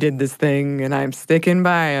know he did this thing and I'm sticking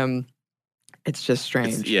by him. It's just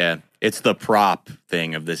strange. It's the prop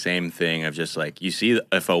thing of the same thing of just like, you see,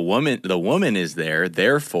 if the woman is there,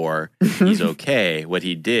 therefore he's okay, what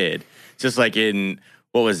he did. Just like in,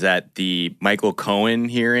 what was that, the Michael Cohen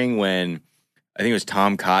hearing when I think it was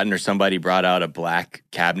Tom Cotton or somebody brought out a black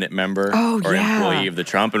cabinet member or yeah. employee of the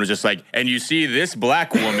Trump and was just like, and you see this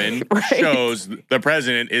black woman Right. shows the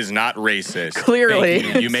president is not racist. Clearly.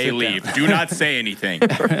 Thank you. You may leave. Do not say anything.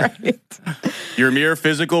 Right. Your mere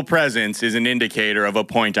physical presence is an indicator of a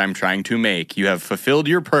point I'm trying to make. You have fulfilled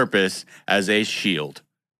your purpose as a shield.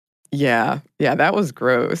 Yeah, that was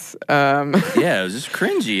gross. Yeah, it was just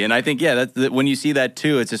cringy. And I think, when you see that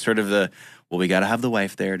too, it's just sort of well, we got to have the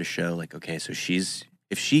wife there to show like, okay, so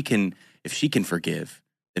if she can forgive,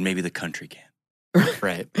 then maybe the country can.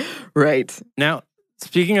 Right. Right. Now,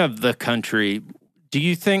 speaking of the country, do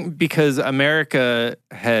you think because America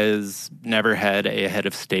has never had a head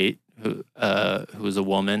of state who is a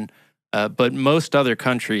woman, but most other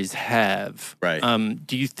countries have, Right.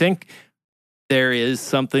 Do you think there is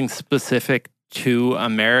something specific to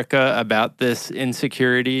America about this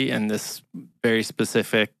insecurity and this very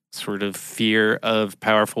specific sort of fear of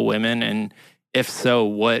powerful women? And if so,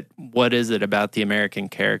 what is it about the American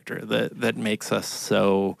character that makes us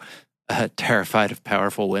so terrified of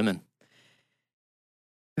powerful women?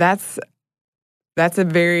 That's a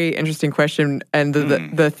very interesting question. And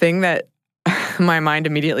the thing that my mind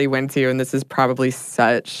immediately went to, and this is probably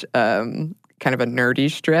such kind of a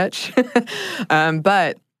nerdy stretch,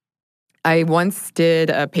 but I once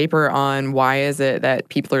did a paper on why is it that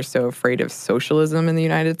people are so afraid of socialism in the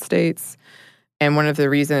United States. And one of the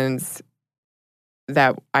reasons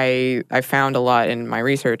that I found a lot in my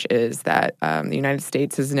research is that the United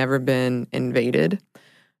States has never been invaded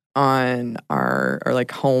on our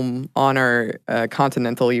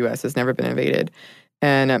continental U.S. has never been invaded.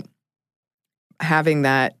 And having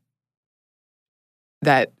that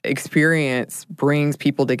experience brings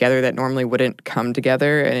people together that normally wouldn't come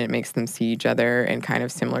together, and it makes them see each other in kind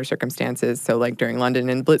of similar circumstances. So like during London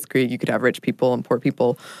and Blitzkrieg, you could have rich people and poor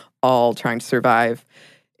people all trying to survive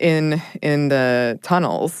in the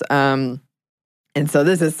tunnels. And so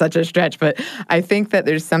this is such a stretch, but I think that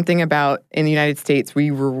there's something about in the United States, we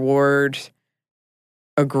reward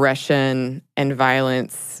aggression and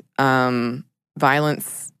violence.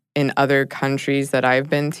 Violence in other countries that I've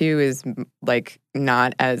been to is like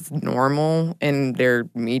not as normal in their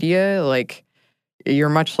media. Like you're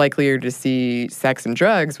much likelier to see sex and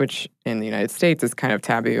drugs, which in the United States is kind of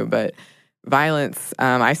taboo, but violence.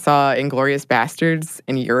 I saw Inglourious Bastards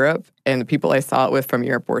in Europe, and the people I saw it with from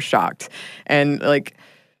Europe were shocked. And like,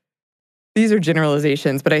 these are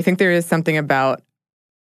generalizations, but I think there is something about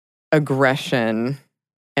aggression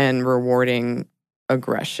and rewarding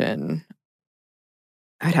aggression.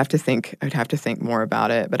 I'd have to think more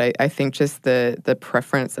about it, but I think just the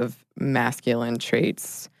preference of masculine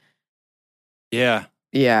traits. Yeah.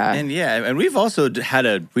 Yeah. And we've also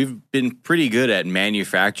we've been pretty good at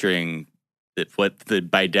manufacturing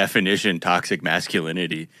by definition toxic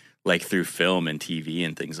masculinity, like through film and TV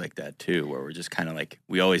and things like that too, where we're just kind of like,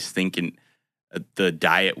 we always think in the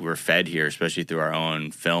diet we're fed here, especially through our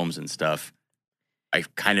own films and stuff, I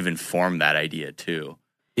kind of informed that idea too.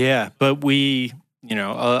 Yeah, but we,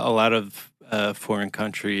 a lot of foreign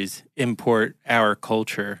countries import our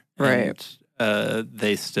culture, right? And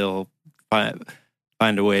they still find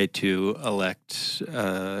a way to elect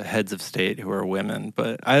heads of state who are women.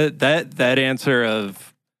 But that answer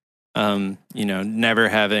of never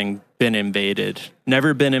having been invaded,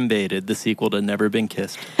 the sequel to Never Been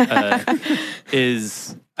Kissed,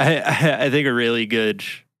 is I think a really good.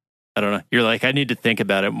 I don't know. You're like, I need to think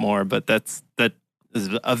about it more, but that is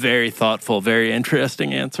a very thoughtful, very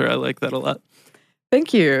interesting answer. I like that a lot.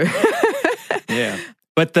 Thank you. Yeah.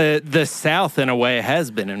 But the South, in a way, has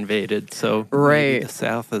been invaded. So right. The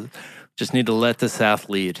South just need to let the South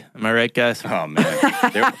lead. Am I right, guys? Oh,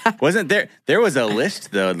 man. There was a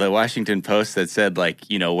list, though, the Washington Post that said, like,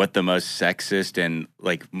 what the most sexist and,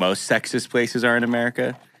 like, most sexist places are in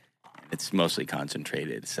America. It's mostly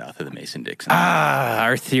concentrated south of the Mason-Dixon.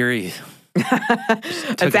 Our theory.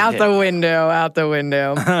 It's out the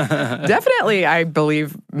window. Definitely, I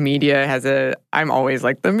believe media I'm always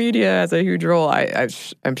like, the media has a huge role.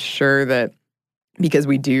 I'm sure that because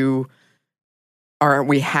we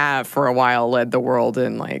have for a while led the world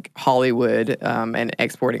in like Hollywood and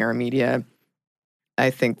exporting our media.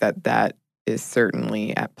 I think that is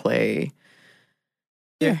certainly at play.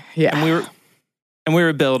 Yeah. And we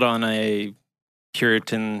were built on a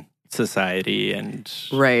Puritan society, and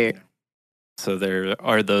right. So there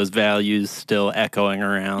are those values still echoing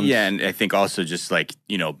around. Yeah, and I think also just like,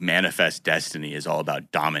 manifest destiny is all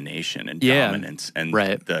about domination and dominance. And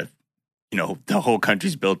right. the whole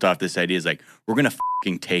country's built off this idea is like, we're going to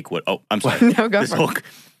fucking take what... Oh, I'm sorry. No, go for it.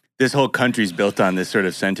 This whole country's built on this sort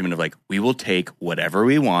of sentiment of like, we will take whatever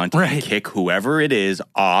we want right. and kick whoever it is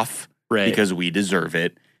off Right. because we deserve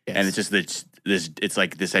it. Yes. And it's just it's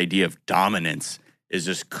like this idea of dominance is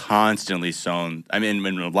just constantly sown. I mean,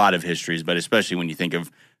 in a lot of histories, but especially when you think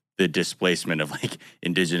of the displacement of like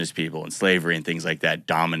indigenous people and slavery and things like that,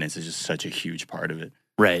 dominance is just such a huge part of it.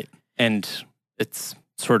 Right. And it's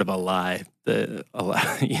sort of a lie. The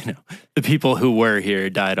people who were here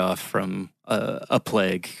died off from a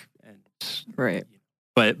plague. And, Right.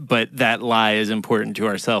 But that lie is important to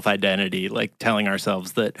our self-identity, like telling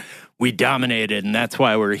ourselves that we dominated and that's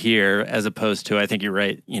why we're here, as opposed to, I think you're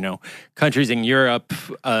right, countries in Europe,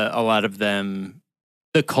 a lot of them,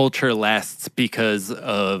 the culture lasts because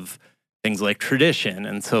of things like tradition.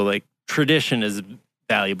 And so like tradition is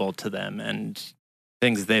valuable to them, and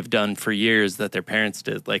things they've done for years that their parents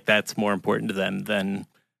did, like that's more important to them than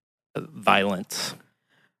violence.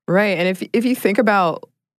 Right. And if you think about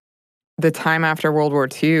the time after World War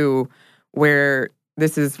II, where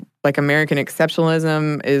this is like American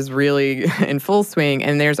exceptionalism is really in full swing,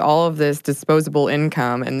 and there's all of this disposable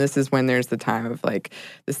income, and this is when there's the time of like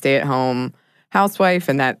the stay-at-home housewife,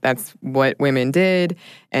 and that's what women did,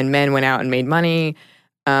 and men went out and made money,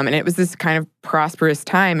 and it was this kind of prosperous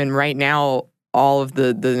time. And right now, all of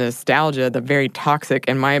the nostalgia, the very toxic,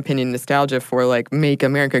 in my opinion, nostalgia for like make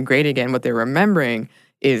America great again, what they're remembering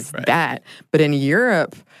is that. But in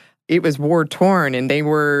Europe, it was war-torn, and they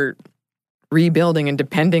were rebuilding and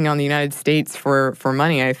depending on the United States for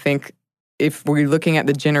money. I think if we're looking at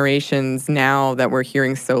the generations now that we're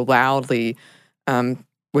hearing so loudly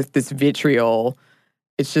with this vitriol,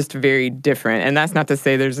 it's just very different. And that's not to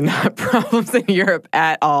say there's not problems in Europe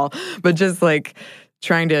at all, but just like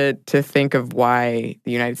trying to think of why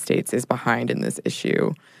the United States is behind in this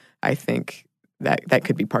issue, I think that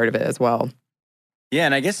could be part of it as well. Yeah,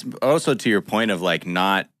 and I guess also to your point of like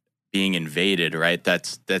not being invaded, right?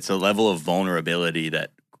 That's a level of vulnerability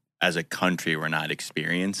that as a country we're not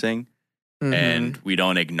experiencing. Mm-hmm. And we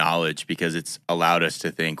don't acknowledge because it's allowed us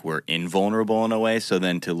to think we're invulnerable in a way. So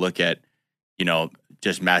then to look at,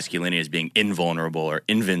 just masculinity as being invulnerable or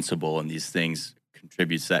invincible and these things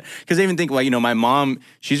contributes to that. Because I even think, like, my mom,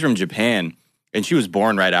 she's from Japan and she was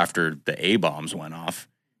born right after the A-bombs went off.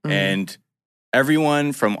 Mm-hmm. And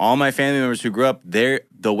everyone from all my family members who grew up there,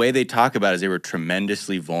 the way they talk about it is they were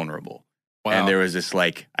tremendously vulnerable. Wow. And there was this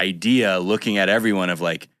like idea looking at everyone of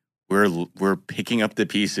like, we're picking up the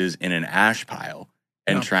pieces in an ash pile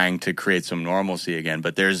and trying to create some normalcy again.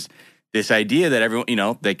 But there's this idea that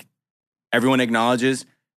everyone, like everyone acknowledges,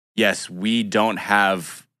 yes, we don't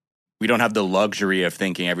have the luxury of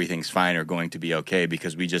thinking everything's fine or going to be okay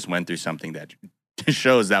because we just went through something that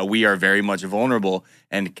shows that we are very much vulnerable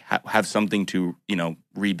and have something to,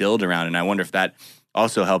 rebuild around. And I wonder if that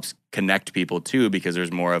also helps connect people too, because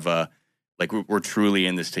there's more of a, like, we're truly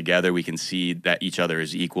in this together. We can see that each other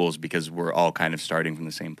is equals because we're all kind of starting from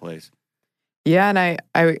the same place. Yeah, and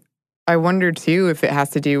I wonder too if it has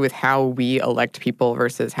to do with how we elect people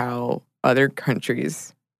versus how other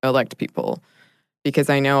countries elect people. Because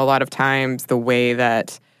I know a lot of times the way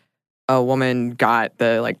that a woman got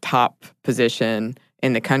the like top position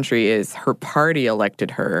in the country is her party elected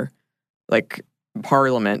her, like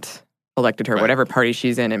parliament elected her, whatever party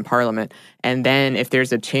she's in parliament. And then if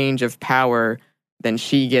there's a change of power, then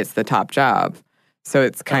she gets the top job. So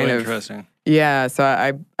it's kind of interesting. Yeah, so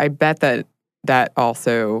I bet that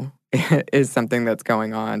also is something that's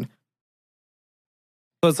going on.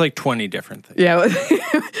 So it's like 20 different things. Yeah.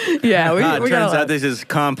 Yeah. It turns out this is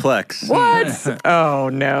complex. What? Oh,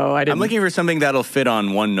 no. I didn't. I'm looking for something that'll fit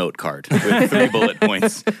on one note card with 3 bullet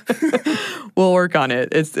points. We'll work on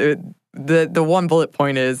it. The one bullet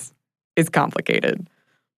point is complicated.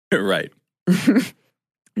 Right.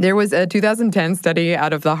 There was a 2010 study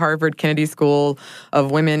out of the Harvard Kennedy School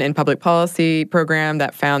of Women in Public Policy program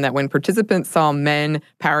that found that when participants saw men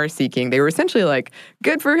power seeking, they were essentially like,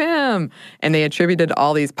 good for him. And they attributed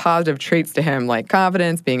all these positive traits to him, like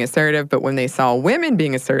confidence, being assertive. But when they saw women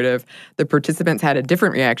being assertive, the participants had a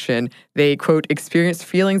different reaction. They, quote, experienced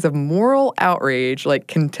feelings of moral outrage, like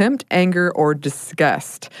contempt, anger, or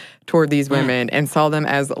disgust toward these women, and saw them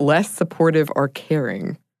as less supportive or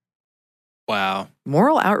caring. Wow.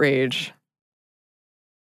 Moral outrage.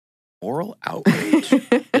 Moral outrage.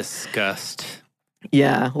 Disgust.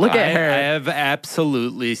 Yeah, look at her. I have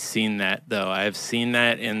absolutely seen that, though. I have seen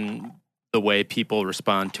that in the way people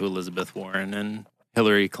respond to Elizabeth Warren and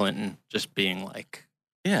Hillary Clinton, just being like,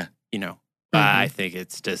 I think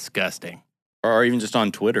it's disgusting. Or even just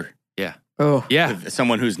on Twitter. Yeah. Oh. Yeah.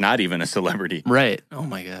 Someone who's not even a celebrity. Right. Oh,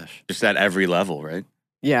 my gosh. Just at every level, right?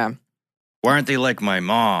 Yeah. Why aren't they like my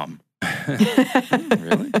mom?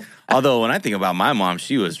 Really? Although when I think about my mom,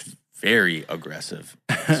 she was very aggressive.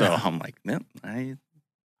 So I'm like, no, I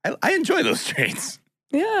I enjoy those traits.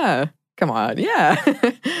 Yeah. Come on. Yeah.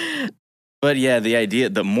 But yeah, the idea,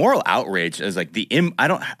 the moral outrage is like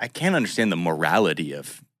I can't understand the morality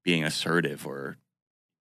of being assertive or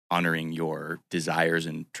honoring your desires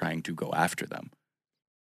and trying to go after them.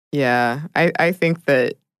 Yeah. I think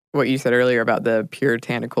that what you said earlier about the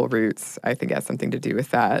puritanical roots, I think has something to do with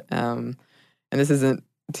that. And this isn't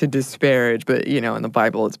to disparage, but, in the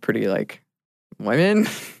Bible, it's pretty like, women,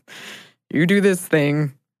 you do this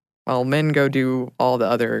thing while men go do all the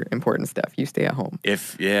other important stuff. You stay at home.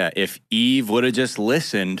 If Eve would have just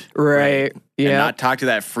listened, Right. and Yeah. not talked to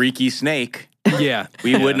that freaky snake, Yeah.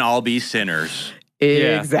 we wouldn't all be sinners.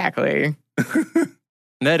 Exactly.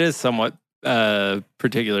 That is somewhat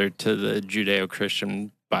particular to the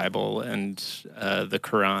Judeo-Christian Bible, and the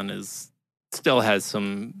Quran still has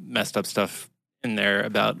some messed up stuff in there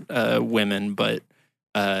about women, but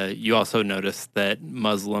you also notice that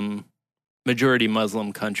majority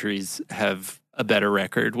Muslim countries have a better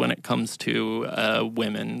record when it comes to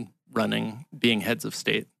women being heads of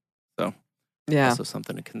state. So, also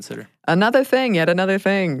something to consider. Yet another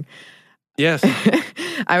thing. Yes.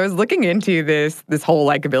 I was looking into this whole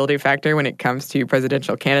likability factor when it comes to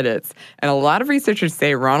presidential candidates, and a lot of researchers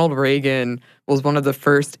say Ronald Reagan was one of the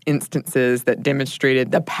first instances that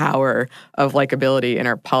demonstrated the power of likability in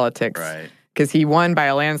our politics. Right. Because he won by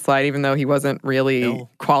a landslide, even though he wasn't really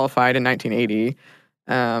qualified in 1980.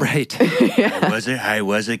 Right. Yeah. I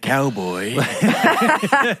was a cowboy.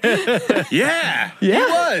 Yeah, he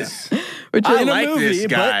was. Which I is like this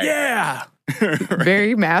guy. yeah.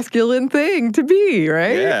 very masculine thing to be,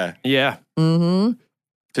 right? Yeah. Yeah. Mm-hmm.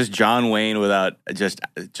 Just John Wayne without just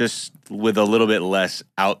with a little bit less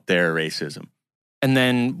out there racism. And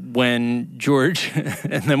then when George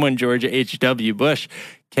H.W. Bush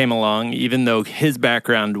came along, even though his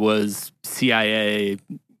background was CIA,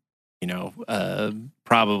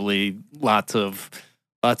 probably lots of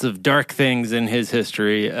dark things in his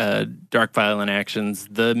history, dark violent actions.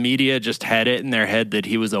 The media just had it in their head that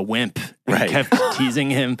he was a wimp and kept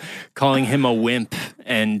teasing him, calling him a wimp.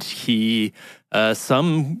 And he,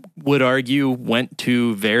 some would argue, went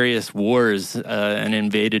to various wars and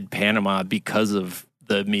invaded Panama because of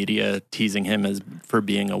the media teasing him for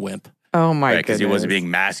being a wimp. Oh my goodness. Because he wasn't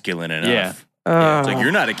being masculine enough. Yeah. It's like,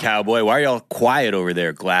 you're not a cowboy. Why are y'all quiet over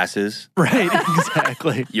there, glasses? Right,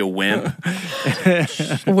 exactly. You wimp.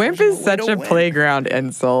 Wimp is such a playground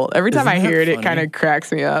insult. Every time I Isn't hear that it, it funny? kind of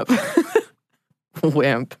cracks me up.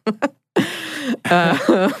 Wimp.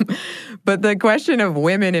 But the question of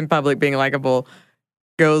women in public being likable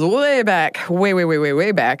goes way back,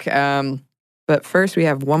 way back. But first, we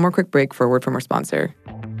have one more quick break for a word from our sponsor.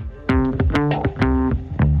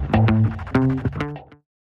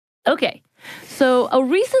 Okay, so a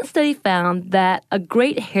recent study found that a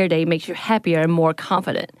great hair day makes you happier and more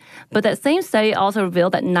confident. But that same study also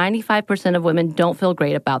revealed that 95% of women don't feel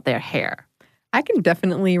great about their hair. I can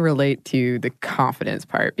definitely relate to the confidence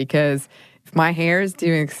part because if my hair is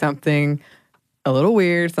doing something a little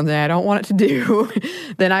weird, something I don't want it to do,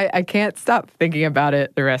 then I can't stop thinking about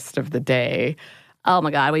it the rest of the day. Oh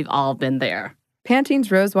my God, we've all been there. Pantene's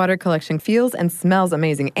Rosewater collection feels and smells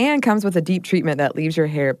amazing and comes with a deep treatment that leaves your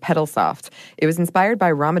hair petal soft. It was inspired by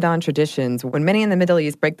Ramadan traditions when many in the Middle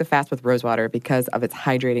East break the fast with rosewater because of its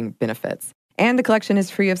hydrating benefits. And the collection is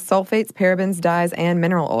free of sulfates, parabens, dyes, and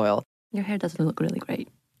mineral oil. Your hair does look really great.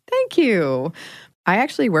 Thank you. I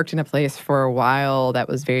actually worked in a place for a while that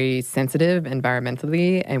was very sensitive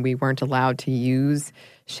environmentally, and we weren't allowed to use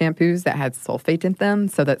shampoos that had sulfate in them.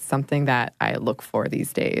 So that's something that I look for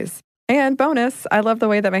these days. And bonus, I love the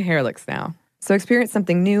way that my hair looks now. So experience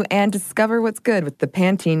something new and discover what's good with the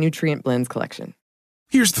Pantene Nutrient Blends collection.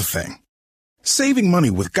 Here's the thing. Saving money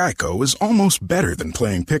with Geico is almost better than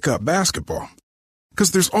playing pickup basketball.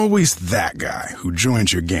 Because there's always that guy who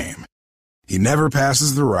joins your game. He never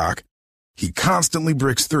passes the rock, he constantly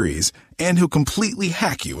bricks threes, and he'll completely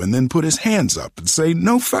hack you and then put his hands up and say,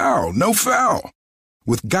 "No foul, no foul."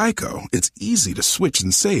 With Geico, it's easy to switch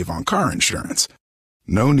and save on car insurance.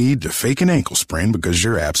 No need to fake an ankle sprain because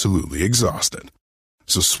you're absolutely exhausted.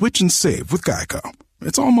 So switch and save with Geico.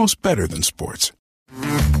 It's almost better than sports.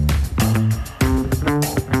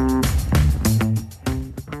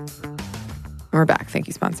 We're back. Thank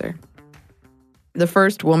you, sponsor. The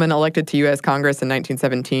first woman elected to U.S. Congress in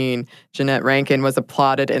 1917, Jeannette Rankin, was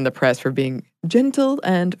applauded in the press for being gentle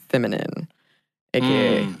and feminine,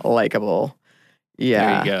 aka likable.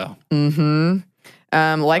 Yeah. There you go. Mm-hmm.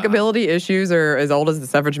 Likability issues are as old as the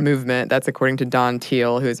suffrage movement. That's according to Don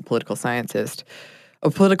Teal, who is a political scientist, a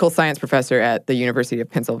political science professor at the University of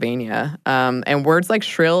Pennsylvania. And words like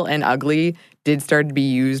shrill and ugly did start to be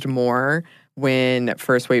used more when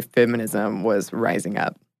first wave feminism was rising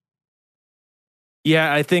up.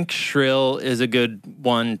 Yeah, I think shrill is a good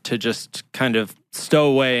one to just kind of stow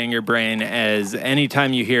away in your brain, as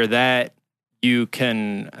anytime you hear that, you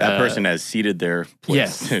can... that person has ceded their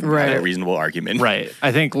place. Yes. Right. A reasonable argument. Right.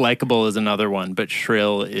 I think likable is another one, but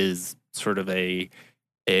shrill is sort of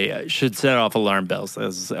should set off alarm bells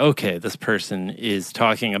as, okay, this person is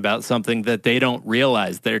talking about something that they don't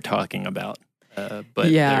realize they're talking about, but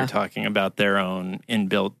they're talking about their own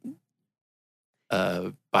inbuilt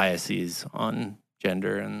biases on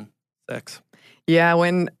gender and sex. Yeah,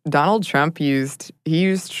 when Donald Trump used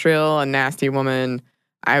shrill and nasty woman,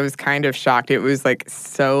 I was kind of shocked. It was like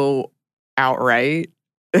so outright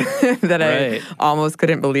that I almost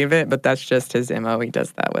couldn't believe it, but that's just his MO. He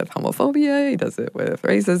does that with homophobia. He does it with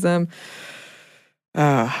racism.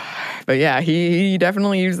 But yeah, he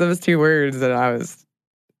definitely used those two words and I was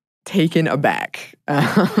taken aback.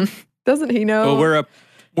 Doesn't he know? Well,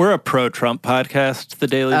 we're a pro-Trump podcast, the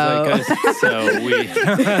Daily Zeitgeist, so we...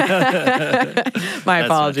 My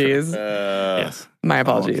apologies. Yes. My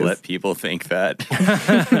apologies. Don't let people think that.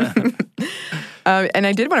 And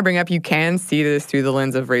I did want to bring up, you can see this through the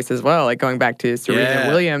lens of race as well. Like going back to Serena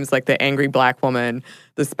Williams, like the angry black woman,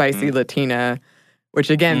 the spicy Latina, which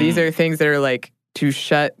again, these are things that are like to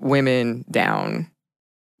shut women down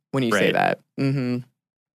when you say that. Mm-hmm.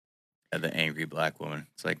 Yeah, the angry black woman.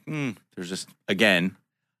 It's like, there's just, again,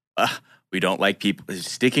 we don't like people.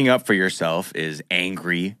 Sticking up for yourself is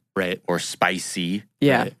angry or spicy.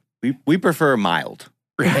 Yeah. Right? We prefer mild.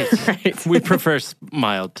 Right. We prefer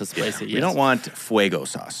mild to spicy. We don't want fuego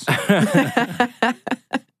sauce.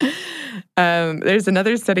 There's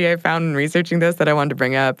another study I found in researching this that I wanted to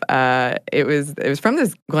bring up. It was from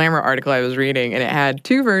this Glamour article I was reading, and it had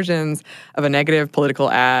two versions of a negative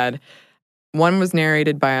political ad. One was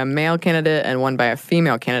narrated by a male candidate and one by a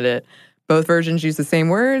female candidate. Both versions use the same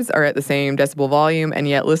words, are at the same decibel volume, and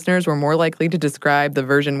yet listeners were more likely to describe the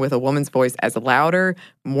version with a woman's voice as louder,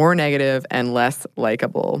 more negative, and less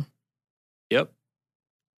likable.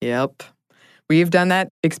 Yep. We've done that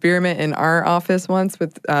experiment in our office once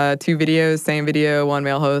with two videos, same video, one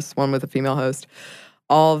male host, one with a female host.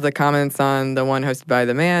 All of the comments on the one hosted by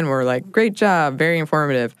the man were like, great job, very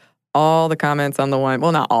informative. All the comments on the one,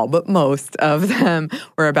 well, not all, but most of them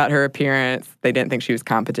were about her appearance. They didn't think she was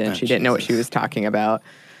competent. She didn't know what she was talking about.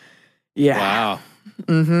 Yeah. Wow.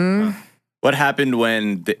 Mm-hmm. What happened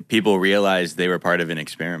when people realized they were part of an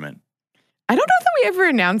experiment? I don't know that we ever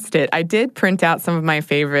announced it. I did print out some of my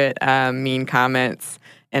favorite mean comments,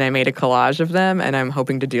 and I made a collage of them, and I'm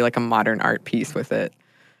hoping to do like a modern art piece with it.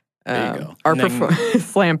 There you go. Or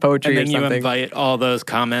slam poetry or something. something. And then you invite all those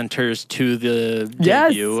commenters to the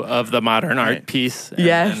debut of the modern art piece.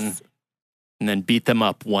 And then beat them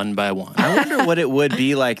up one by one. I wonder what it would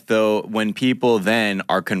be like, though, when people then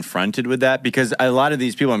are confronted with that. Because a lot of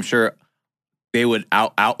these people, I'm sure, they would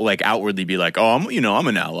outwardly be like, oh, I'm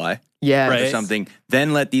an ally. Yeah. Or something.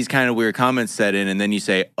 Then let these kind of weird comments set in, and then you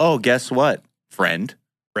say, oh, guess what, friend?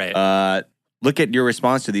 Right. Look at your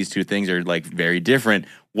response to these two things are like very different.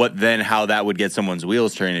 How that would get someone's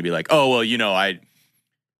wheels turning to be like, oh, well,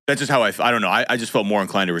 that's just how I don't know. I just felt more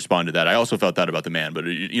inclined to respond to that. I also felt that about the man, but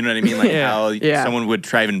you know what I mean? Like how someone would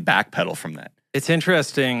try and backpedal from that. It's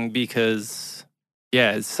interesting because,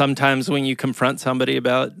 sometimes when you confront somebody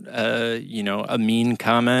about, a mean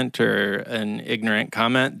comment or an ignorant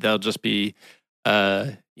comment, they'll just be,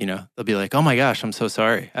 they'll be like, oh my gosh, I'm so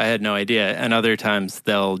sorry. I had no idea. And other times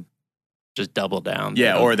they'll just double down.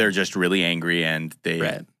 Yeah, or they're just really angry and they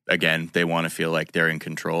want to feel like they're in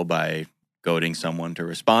control by goading someone to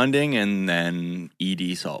responding, and then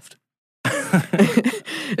ED solved.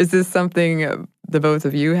 Is this something the both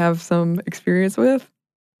of you have some experience with?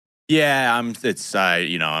 Yeah,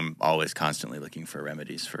 I'm always constantly looking for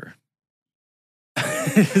remedies for.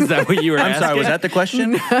 Is that what you were asking? I'm sorry, was that the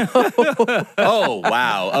question? No. Oh,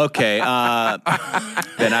 wow. Okay.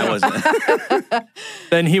 Then I wasn't.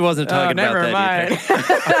 Then he wasn't talking about that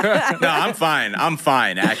either. No, I'm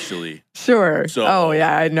fine, actually. Sure. So,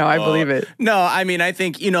 I believe it. No, I mean, I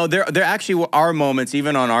think, there actually are moments,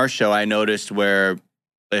 even on our show, I noticed where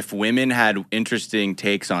if women had interesting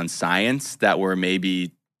takes on science that were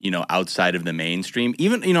maybe, outside of the mainstream,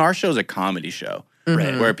 even, our show's a comedy show.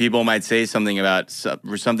 Right. Where people might say something about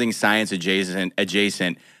something science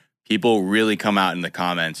adjacent, people really come out in the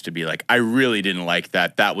comments to be like, I really didn't like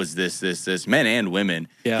that. That was this, men and women.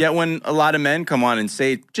 Yeah. Yet when a lot of men come on and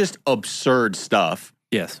say just absurd stuff.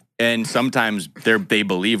 Yes. And sometimes they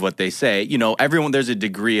believe what they say. There's a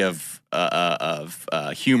degree of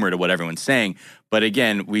humor to what everyone's saying. But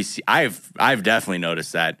again, I've definitely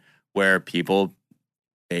noticed that where people,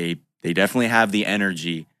 they they definitely have the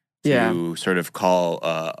energy to sort of call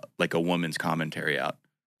like a woman's commentary out.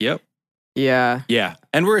 Yep. Yeah. Yeah.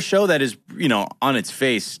 And we're a show that is, on its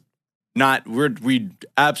face, we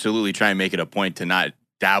absolutely try and make it a point to not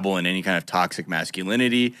dabble in any kind of toxic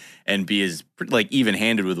masculinity and be as like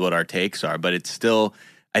even-handed with what our takes are. But it's still,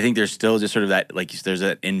 I think there's still just sort of that, like, there's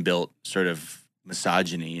that inbuilt sort of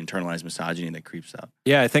misogyny, internalized misogyny that creeps out.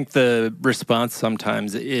 Yeah, I think the response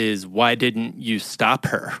sometimes is, why didn't you stop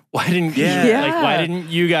her? Why didn't why didn't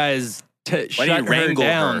you guys shut her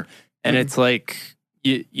down? Her? And it's like,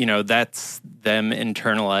 that's them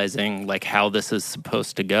internalizing like how this is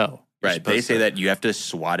supposed to go. Right. They say that you have to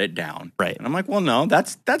swat it down. Right. And I'm like, well, no,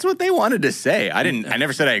 that's what they wanted to say. I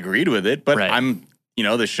never said I agreed with it, but I'm,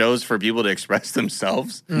 the show's for people to express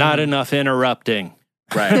themselves. Not enough interrupting.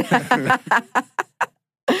 Right.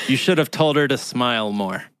 You should have told her to smile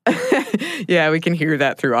more. Yeah, we can hear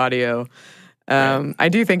that through audio. I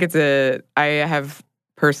do think I have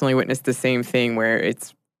personally witnessed the same thing where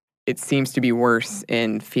it seems to be worse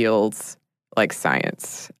in fields like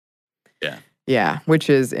science. Yeah. Yeah, which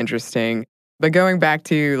is interesting. But going back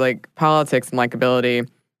to like politics and likability,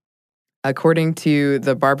 according to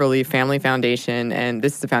the Barbara Lee Family Foundation, and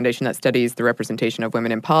this is a foundation that studies the representation of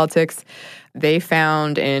women in politics, they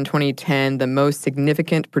found in 2010 the most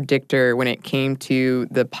significant predictor when it came to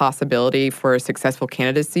the possibility for a successful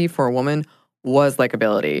candidacy for a woman was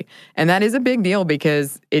likability. And that is a big deal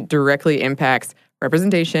because it directly impacts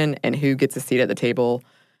representation and who gets a seat at the table.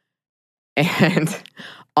 And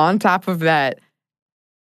on top of that,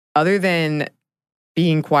 other than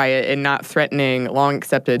being quiet and not threatening long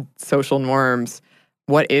accepted social norms,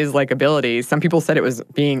 what is likability? Some people said it was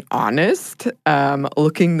being honest,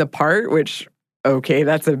 looking the part, which, okay,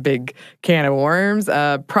 that's a big can of worms.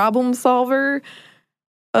 Problem solver,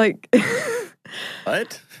 like...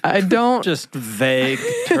 What? I don't... Just vague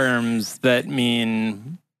terms that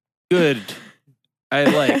mean good. I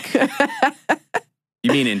like.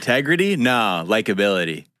 You mean integrity? No,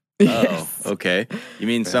 likability. Yes. Oh, okay. You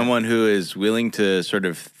mean someone who is willing to sort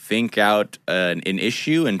of think out an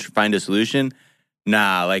issue and find a solution?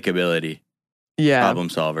 Nah, likability. Yeah. Problem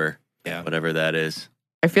solver. Yeah. Whatever that is.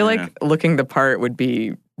 I feel like looking the part would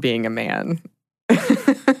be being a man.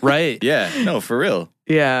 Right. Yeah. No, for real.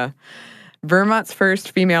 Yeah. Vermont's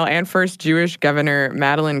first female and first Jewish governor,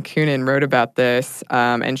 Madeline Kunin, wrote about this,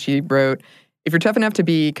 and she wrote, "If you're tough enough to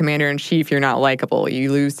be commander-in-chief, you're not likable.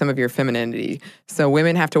 You lose some of your femininity. So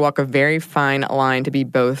women have to walk a very fine line to be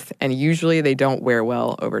both, and usually they don't wear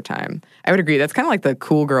well over time." I would agree. That's kind of like the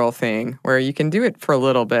cool girl thing, where you can do it for a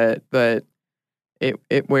little bit, but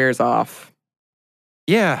it wears off.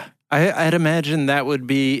 Yeah. I'd imagine that would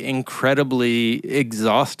be incredibly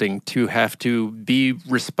exhausting to have to be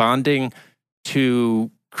responding to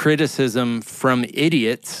criticism from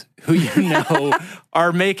idiots who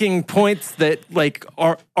are making points that like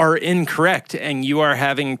are incorrect, and you are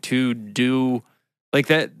having to do like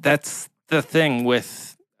that. That's the thing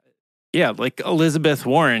with like Elizabeth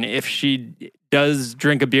Warren. If she does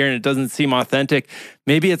drink a beer and it doesn't seem authentic,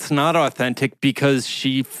 maybe it's not authentic because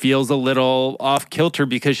she feels a little off kilter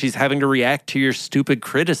because she's having to react to your stupid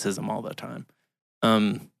criticism all the time.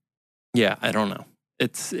 I don't know.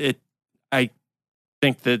 I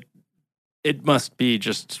think that it must be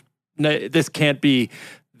just, this can't be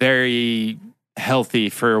very healthy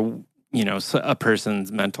for, a person's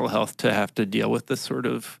mental health to have to deal with this sort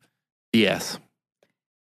of BS.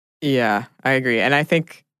 Yeah, I agree. And I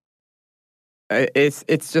think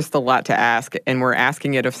it's just a lot to ask, and we're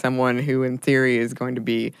asking it of someone who in theory is going to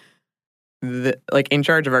be in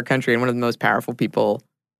charge of our country and one of the most powerful people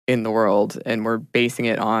in the world, and we're basing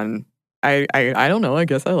it on I don't know. I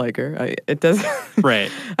guess I like her. It does.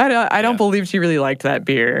 Right. I don't believe she really liked that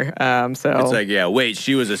beer. So it's like, wait,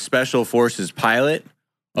 she was a special forces pilot.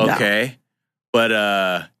 Okay, but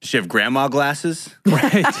does she have grandma glasses?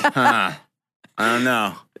 Right. Huh. I don't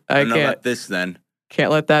know. I don't know about this then.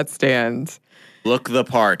 Can't let that stand. Look the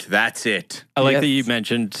part. That's it. I like that you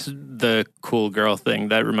mentioned the cool girl thing.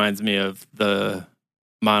 That reminds me of the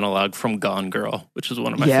monologue from Gone Girl, which is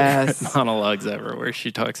one of my favorite monologues ever, where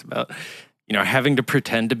she talks about, having to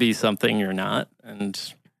pretend to be something you're not. And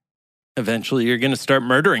eventually you're going to start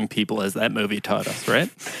murdering people, as that movie taught us, right?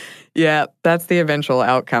 Yeah, that's the eventual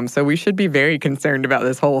outcome. So we should be very concerned about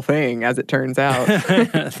this whole thing, as it turns out.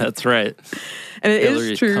 That's right. And it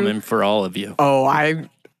Hillary's is true. Coming for all of you. Oh,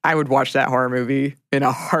 I would watch that horror movie in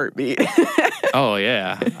a heartbeat. Oh,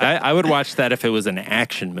 yeah. I would watch that if it was an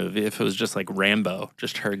action movie, if it was just like Rambo,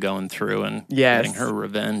 just her going through and getting her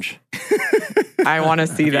revenge. I want to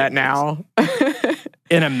see that now.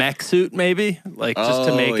 In a mech suit, maybe? Like, just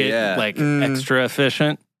to make it, extra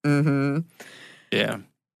efficient. Mm-hmm. Yeah.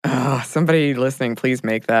 Oh, somebody listening, please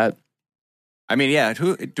make that. I mean, yeah.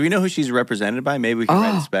 Do we know who she's represented by? Maybe we can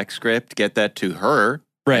write a spec script, get that to her.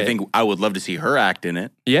 Right. I think I would love to see her act in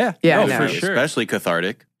it. Yeah. Yeah, Oh, no. for sure. Especially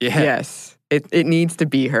cathartic. Yeah. Yes. It needs to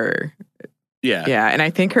be her. Yeah. Yeah, and I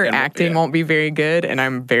think her And- acting yeah. won't be very good, and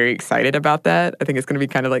I'm very excited about that. I think it's going to be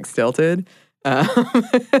kind of like stilted.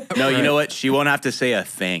 No, you know what? She won't have to say a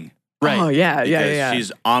thing. Right. Oh, yeah, Because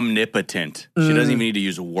she's omnipotent. She doesn't even need to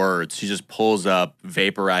use words. She just pulls up,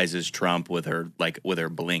 vaporizes Trump with her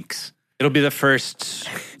blinks. It'll be the first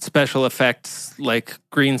special effects, like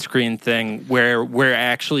green screen thing where we're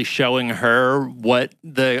actually showing her what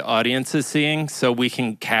the audience is seeing so we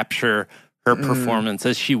can capture her performance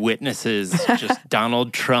as she witnesses just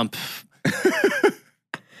Donald Trump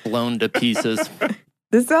blown to pieces.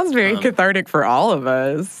 This sounds very cathartic for all of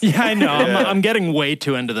us. Yeah, I know. I'm getting way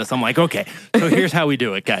too into this. I'm like, okay, so here's how we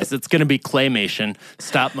do it, guys. It's going to be claymation,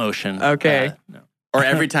 stop motion. Okay. No. Or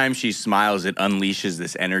every time she smiles, it unleashes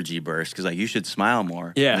this energy burst. Because, like, you should smile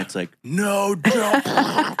more. Yeah. And it's like, no,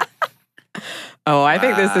 don't. Oh, I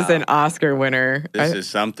think this is an Oscar winner. This is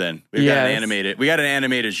something. We got an animated. We got an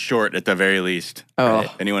animated short at the very least. Oh. Right?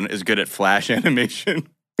 Anyone is good at Flash animation?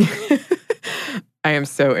 I am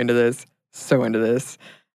so into this. So into this.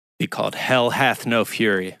 Be called Hell Hath No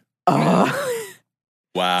Fury. Oh,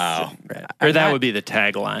 Wow. Right. Or I'm that not- would be the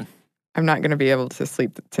tagline. I'm not going to be able to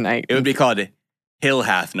sleep tonight. It would be called Hill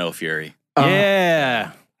Hath No Fury. Oh.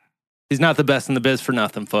 Yeah. He's not the best in the biz for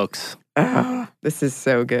nothing, folks. Oh, this is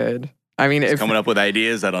so good. I mean, if Coming up with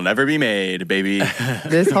ideas that'll never be made, baby.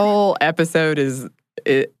 this whole episode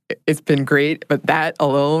it's been great, but that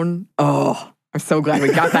alone, I'm so glad we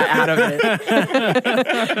got that out of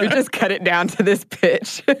it. We just cut it down to this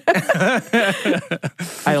pitch.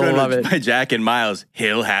 I love it. By Jack and Miles,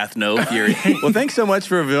 Hill Hath No Fury. Well, thanks so much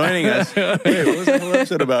for joining us. Hey, what was the whole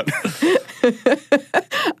episode about?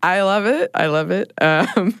 I love it. I love it.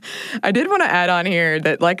 I did want to add on here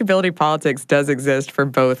that likability politics does exist for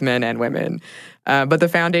both men and women. But the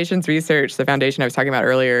foundation's research, the foundation I was talking about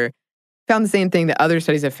earlier, found the same thing that other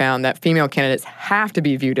studies have found, that female candidates have to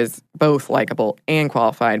be viewed as both likable and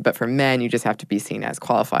qualified. But for men, you just have to be seen as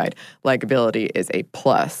qualified. Likability is a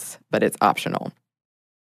plus, but it's optional.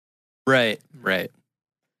 Right.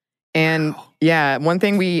 And yeah, one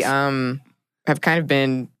thing we have kind of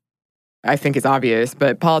been, I think is obvious,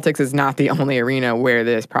 but politics is not the only arena where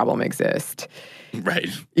this problem exists. Right.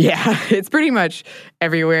 Yeah, it's pretty much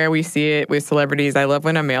everywhere. We see it with celebrities. I love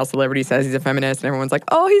when a male celebrity says he's a feminist and everyone's like,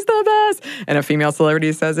 oh, he's the best. And a female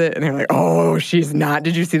celebrity says it and they're like, oh, she's not.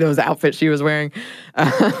 Did you see those outfits she was wearing?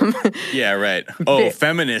 Yeah, right. Oh,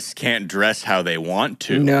 feminists can't dress how they want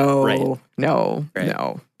to. No, Right.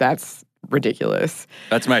 no. That's ridiculous.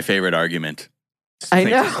 That's my favorite argument. I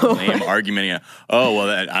Like this know. lame argument. You know, oh, well,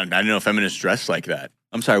 I don't know feminists dress like that.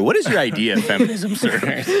 I'm sorry, what is your idea of feminism, sir?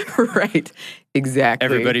 Right, exactly.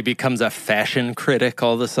 Everybody becomes a fashion critic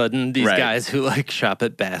all of a sudden. These Right. guys who like shop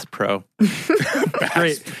at Bass Pro.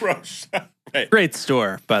 Great. Right. Great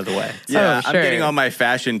store, by the way. Yeah, Oh, I'm sure. getting all my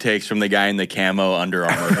fashion takes from the guy in the camo Under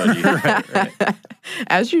Armour hoodie.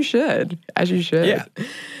 As you should. Yeah.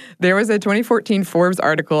 There was a 2014 Forbes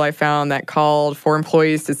article I found that called for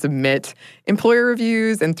employees to submit employer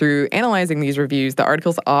reviews. And through analyzing these reviews, the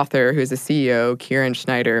article's author, who's a CEO, Kieran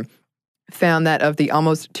Schneider, found that of the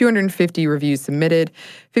almost 250 reviews submitted,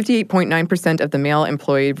 58.9% of the male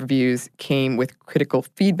employee reviews came with critical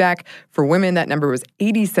feedback. For women, that number was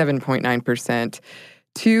 87.9%.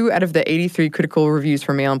 2 out of the 83 critical reviews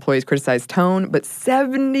for male employees criticized tone, but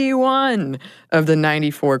 71 of the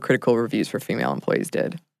 94 critical reviews for female employees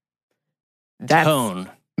did. That's Tone.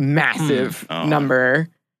 massive Oh. number.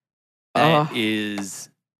 That is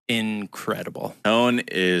incredible. Tone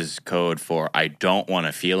is code for I don't want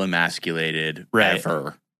to feel emasculated Right.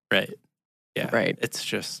 ever. Right. Yeah. Right. It's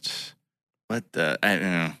just What the? I don't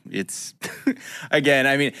know. It's, again,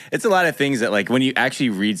 I mean, it's a lot of things that, like, when you actually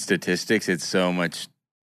read statistics, it's so much,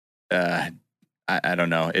 I don't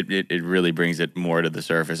know. It really brings it more to the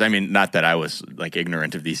surface. I mean, not that I was, like,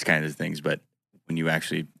 ignorant of these kinds of things, but when you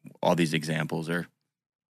actually, all these examples are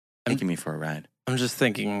taking me for a ride. I'm just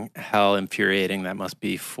thinking how infuriating that must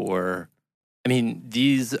be for, I mean,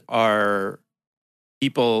 these are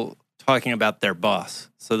people talking about their boss.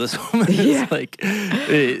 So this woman Yeah. is like,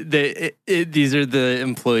 these are the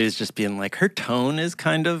employees just being like, her tone is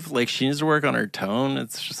kind of like, she needs to work on her tone.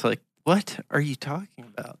 It's just like, what are you talking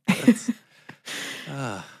about? That's,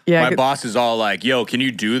 Yeah, My boss is all like, yo, can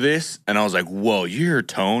you do this? And I was like, whoa, you hear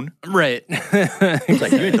tone? right. It's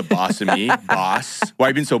like, you ain't the boss of me, boss. Why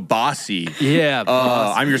you been so bossy? Yeah.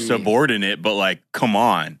 I'm your bossy. subordinate, but like, come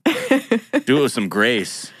on. Do it with some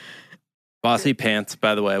grace. Bossy Pants,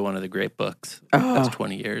 by the way, one of the great books. That's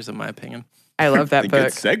 20 years, in my opinion. I love that Good book.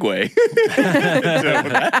 segue.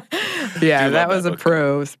 Yeah, love that was that a book.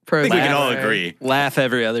 pros. I think we can all segue. agree. Laugh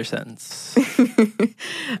every other sentence.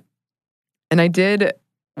 And I did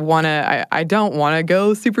want to, I don't want to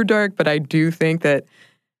go super dark, but I do think that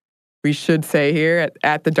we should say here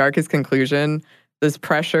at the darkest conclusion, this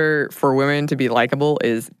pressure for women to be likable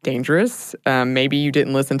is dangerous. Maybe you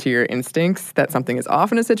didn't listen to your instincts that something is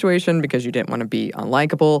off in a situation because you didn't want to be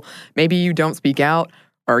unlikable. Maybe you don't speak out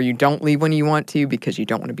or you don't leave when you want to because you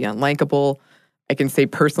don't want to be unlikable. I can say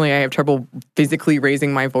personally, I have trouble physically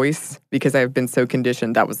raising my voice because I've been so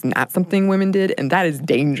conditioned that was not something women did, and that is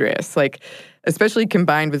dangerous. Like, especially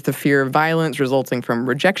combined with the fear of violence resulting from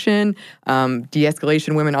rejection,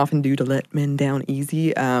 de-escalation women often do to let men down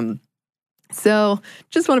easy. So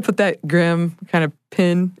just want to put that grim kind of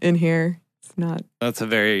pin in here. It's not. That's a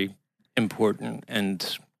very important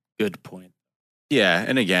and good point. Yeah,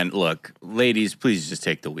 and again, look, ladies, please just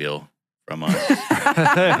take the wheel from us.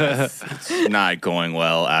 It's not going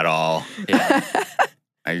well at all. Yeah.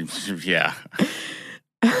 I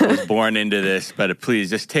was born into this, but please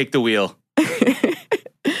just take the wheel.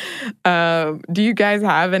 Do you guys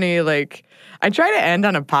have any, like, I try to end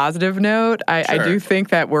on a positive note. I Sure. do think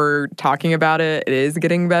that we're talking about it. It is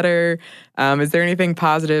getting better. Is there anything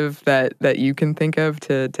positive that you can think of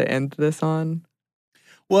to end this on?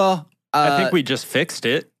 Well, I think we just fixed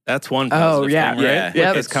it. That's one positive yeah. thing, right? Yeah. With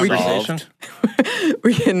Yep. this We conversation.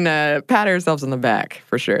 We can pat ourselves on the back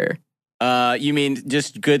for sure. You mean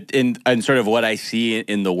just good in sort of what I see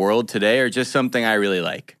in the world today, or just something I really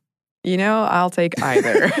like? You know, I'll take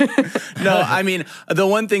either. No, I mean, the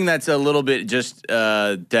one thing that's a little bit just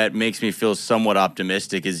that makes me feel somewhat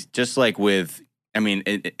optimistic is just like with, I mean,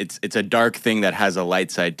 it's a dark thing that has a light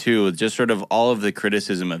side too. Just sort of all of the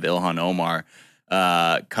criticism of Ilhan Omar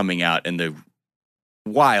coming out and the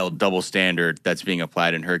wild double standard that's being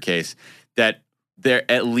applied in her case, that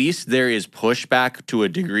at least there is pushback to a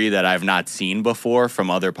degree that I've not seen before from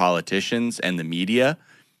other politicians and the media.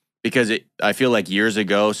 Because I feel like years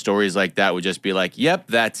ago, stories like that would just be like, yep,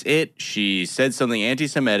 that's it. She said something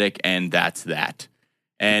anti-Semitic, and that's that.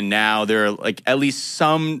 And now there are like at least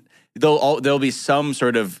some, there'll be some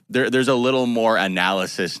sort of, there's a little more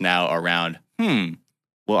analysis now around,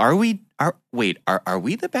 well, are we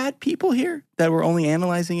the bad people here that we're only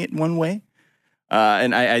analyzing it in one way?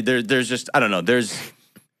 And there's just, I don't know, there's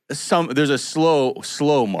a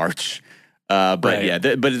slow march. But Right.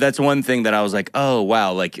 yeah, but that's one thing that I was like, oh,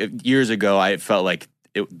 wow. Like years ago, I felt like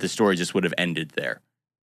the story just would have ended there.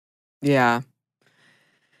 Yeah.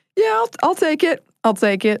 Yeah, I'll take it. I'll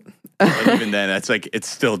take it. But even then, that's like, it's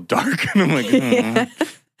still dark. And I'm like, Yeah.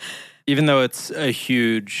 Even though it's a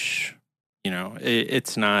huge,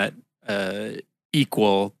 it's not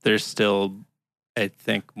equal, there's still, I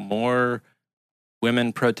think, more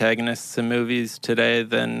women protagonists in movies today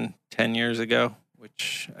than 10 years ago,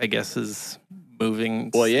 which I guess is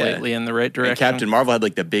moving slightly in the right direction. And Captain Marvel had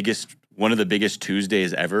like one of the biggest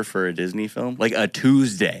Tuesdays ever for a Disney film. Like a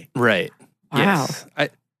Tuesday. Right. Wow. Yes.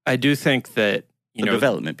 I do think that,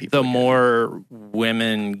 Development people. the more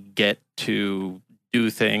women get to do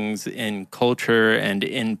things in culture and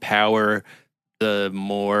in power, the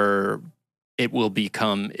more it will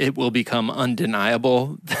become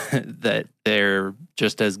undeniable that they're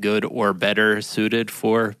just as good or better suited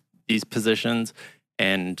for these positions.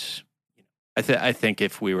 And I think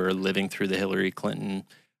if we were living through the Hillary Clinton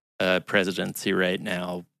presidency right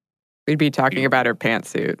now, We'd be talking about her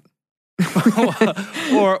pantsuit.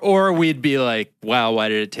 or we'd be like, wow, why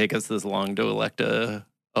did it take us this long to elect a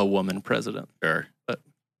woman president? Sure.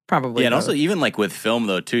 Probably. Yeah, and both. also even like with film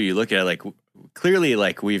though too, you look at it like clearly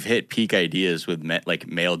like we've hit peak ideas with like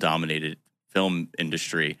male dominated film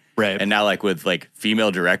industry. Right. And now like with like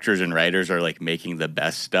female directors and writers are like making the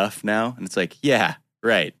best stuff now. And it's like, yeah,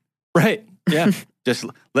 right. Right. Yeah. Just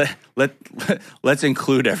let's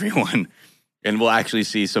include everyone and we'll actually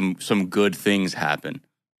see some good things happen.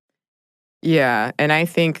 Yeah, and I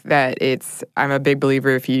think that I'm a big believer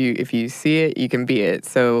if you see it, you can be it.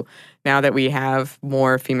 So now that we have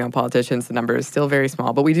more female politicians, the number is still very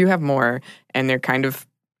small, but we do have more, and they're kind of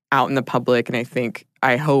out in the public. And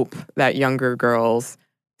I hope that younger girls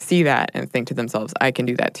see that and think to themselves, I can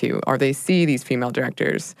do that too. Or they see these female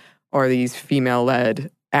directors or these female-led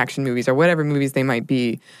action movies or whatever movies they might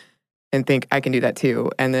be and think, I can do that too.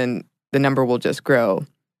 And then the number will just grow.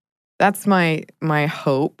 That's my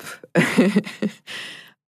hope.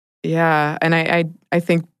 Yeah, and I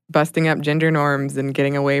think busting up gender norms and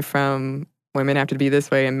getting away from women have to be this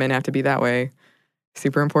way and men have to be that way,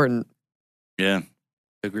 super important. Yeah.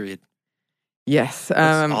 Agreed. Yes.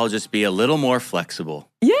 Let's all just be a little more flexible.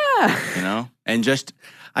 Yeah. You know? And just,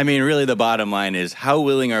 I mean, really the bottom line is how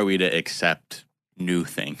willing are we to accept new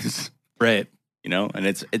things? Right. You know? And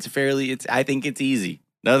I think it's easy.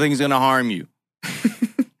 Nothing's going to harm you.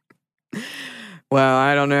 Well,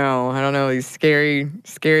 I don't know. These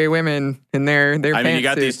scary women in their I mean, you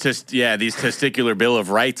got pantsuits. these testicular Bill of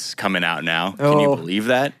Rights coming out now. Can you believe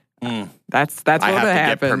that? That's what I have to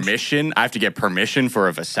happened. get permission. I have to get permission for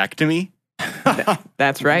a vasectomy.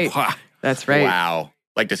 That's right. That's right. Wow.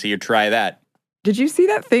 Like to see you try that. Did you see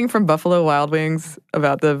that thing from Buffalo Wild Wings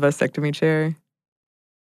about the vasectomy chair?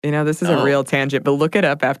 You know, this is a real tangent, but look it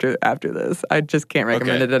up after this. I just can't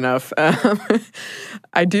recommend it enough.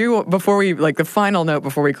 I do, before we, like the final note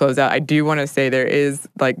before we close out, I do want to say there is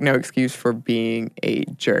like no excuse for being a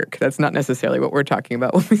jerk. That's not necessarily what we're talking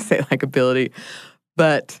about when we say likability,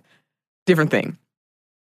 but different thing.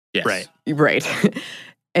 Yes. Right.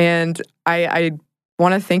 And I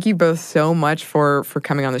want to thank you both so much for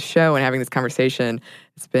coming on the show and having this conversation.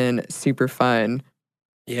 It's been super fun.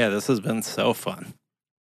 Yeah, this has been so fun.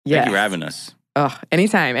 Thank you for having us. Oh,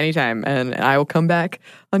 anytime. And I will come back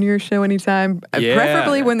on your show anytime.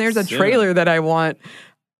 Preferably when there's a trailer that I want.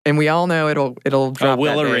 And we all know it'll drop.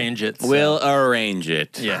 We'll that day. arrange it. So. We'll arrange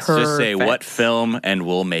it. Yes. Just say what film and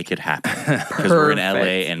we'll make it happen. Because we're in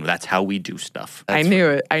LA and that's how we do stuff. I knew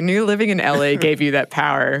it. I knew living in LA gave you that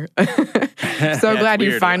power. So glad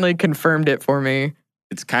you finally confirmed it for me.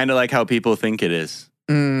 It's kind of like how people think it is.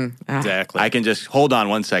 Exactly. I can just hold on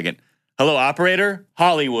one second. Hello, operator.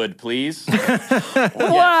 Hollywood, please.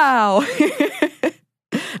 Wow.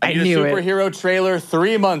 I need a superhero trailer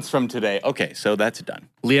 3 months from today. Okay, so that's done.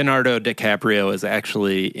 Leonardo DiCaprio is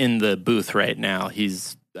actually in the booth right now.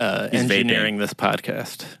 He's engineering this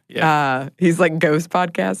podcast. Yeah. He's like ghost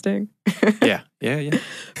podcasting. Yeah.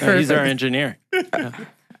 No, he's our engineer.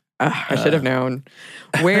 I should have known.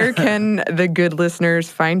 Where can the good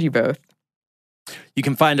listeners find you both? You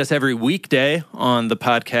can find us every weekday on the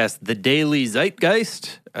podcast The Daily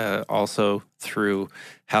Zeitgeist, also through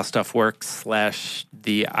How Stuff Works /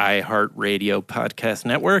 the iHeartRadio Podcast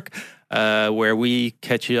Network, where we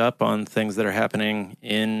catch you up on things that are happening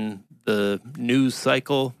in the news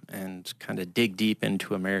cycle and kind of dig deep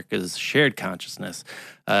into America's shared consciousness.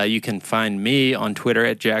 You can find me on Twitter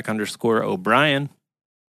at Jack_O'Brien.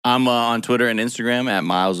 I'm on Twitter and Instagram at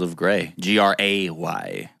Miles of Gray,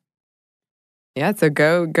 Gray. Yeah, so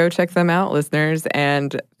go check them out, listeners.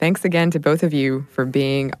 And thanks again to both of you for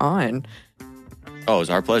being on. Oh, it was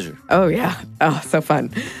our pleasure. Oh, yeah. Oh, so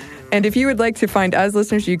fun. And if you would like to find us,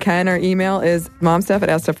 listeners, you can. Our email is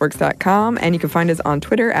momstuff@howstuffworks.com. And you can find us on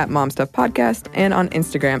Twitter at momstuffpodcast and on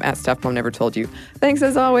Instagram at stuffmomnevertoldyou. Thanks,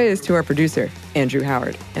 as always, to our producer, Andrew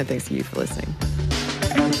Howard. And thanks to you for listening.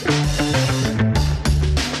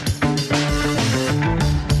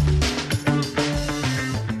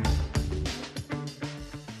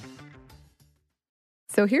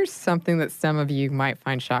 So here's something that some of you might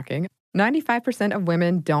find shocking. 95% of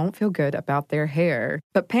women don't feel good about their hair,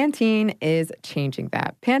 but Pantene is changing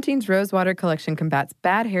that. Pantene's Rosewater collection combats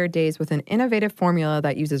bad hair days with an innovative formula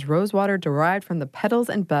that uses rosewater derived from the petals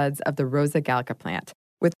and buds of the Rosa gallica plant.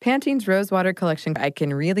 With Pantene's Rosewater collection, I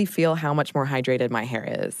can really feel how much more hydrated my hair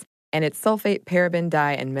is. And it's sulfate, paraben,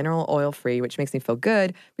 dye, and mineral oil free, which makes me feel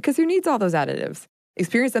good because who needs all those additives?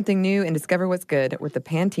 Experience something new and discover what's good with the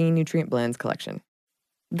Pantene Nutrient Blends collection.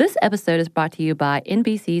 This episode is brought to you by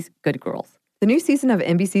NBC's Good Girls. The new season of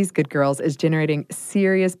NBC's Good Girls is generating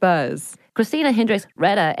serious buzz. Christina Hendricks,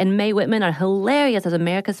 Retta, and Mae Whitman are hilarious as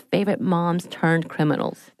America's favorite moms turned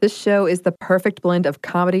criminals. This show is the perfect blend of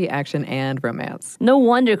comedy, action, and romance. No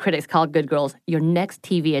wonder critics call Good Girls your next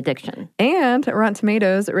TV addiction. And Rotten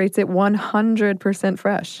Tomatoes rates it 100%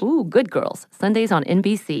 fresh. Ooh, Good Girls, Sundays on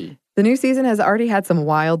NBC. The new season has already had some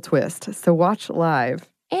wild twists, so watch live.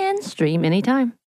 And stream anytime.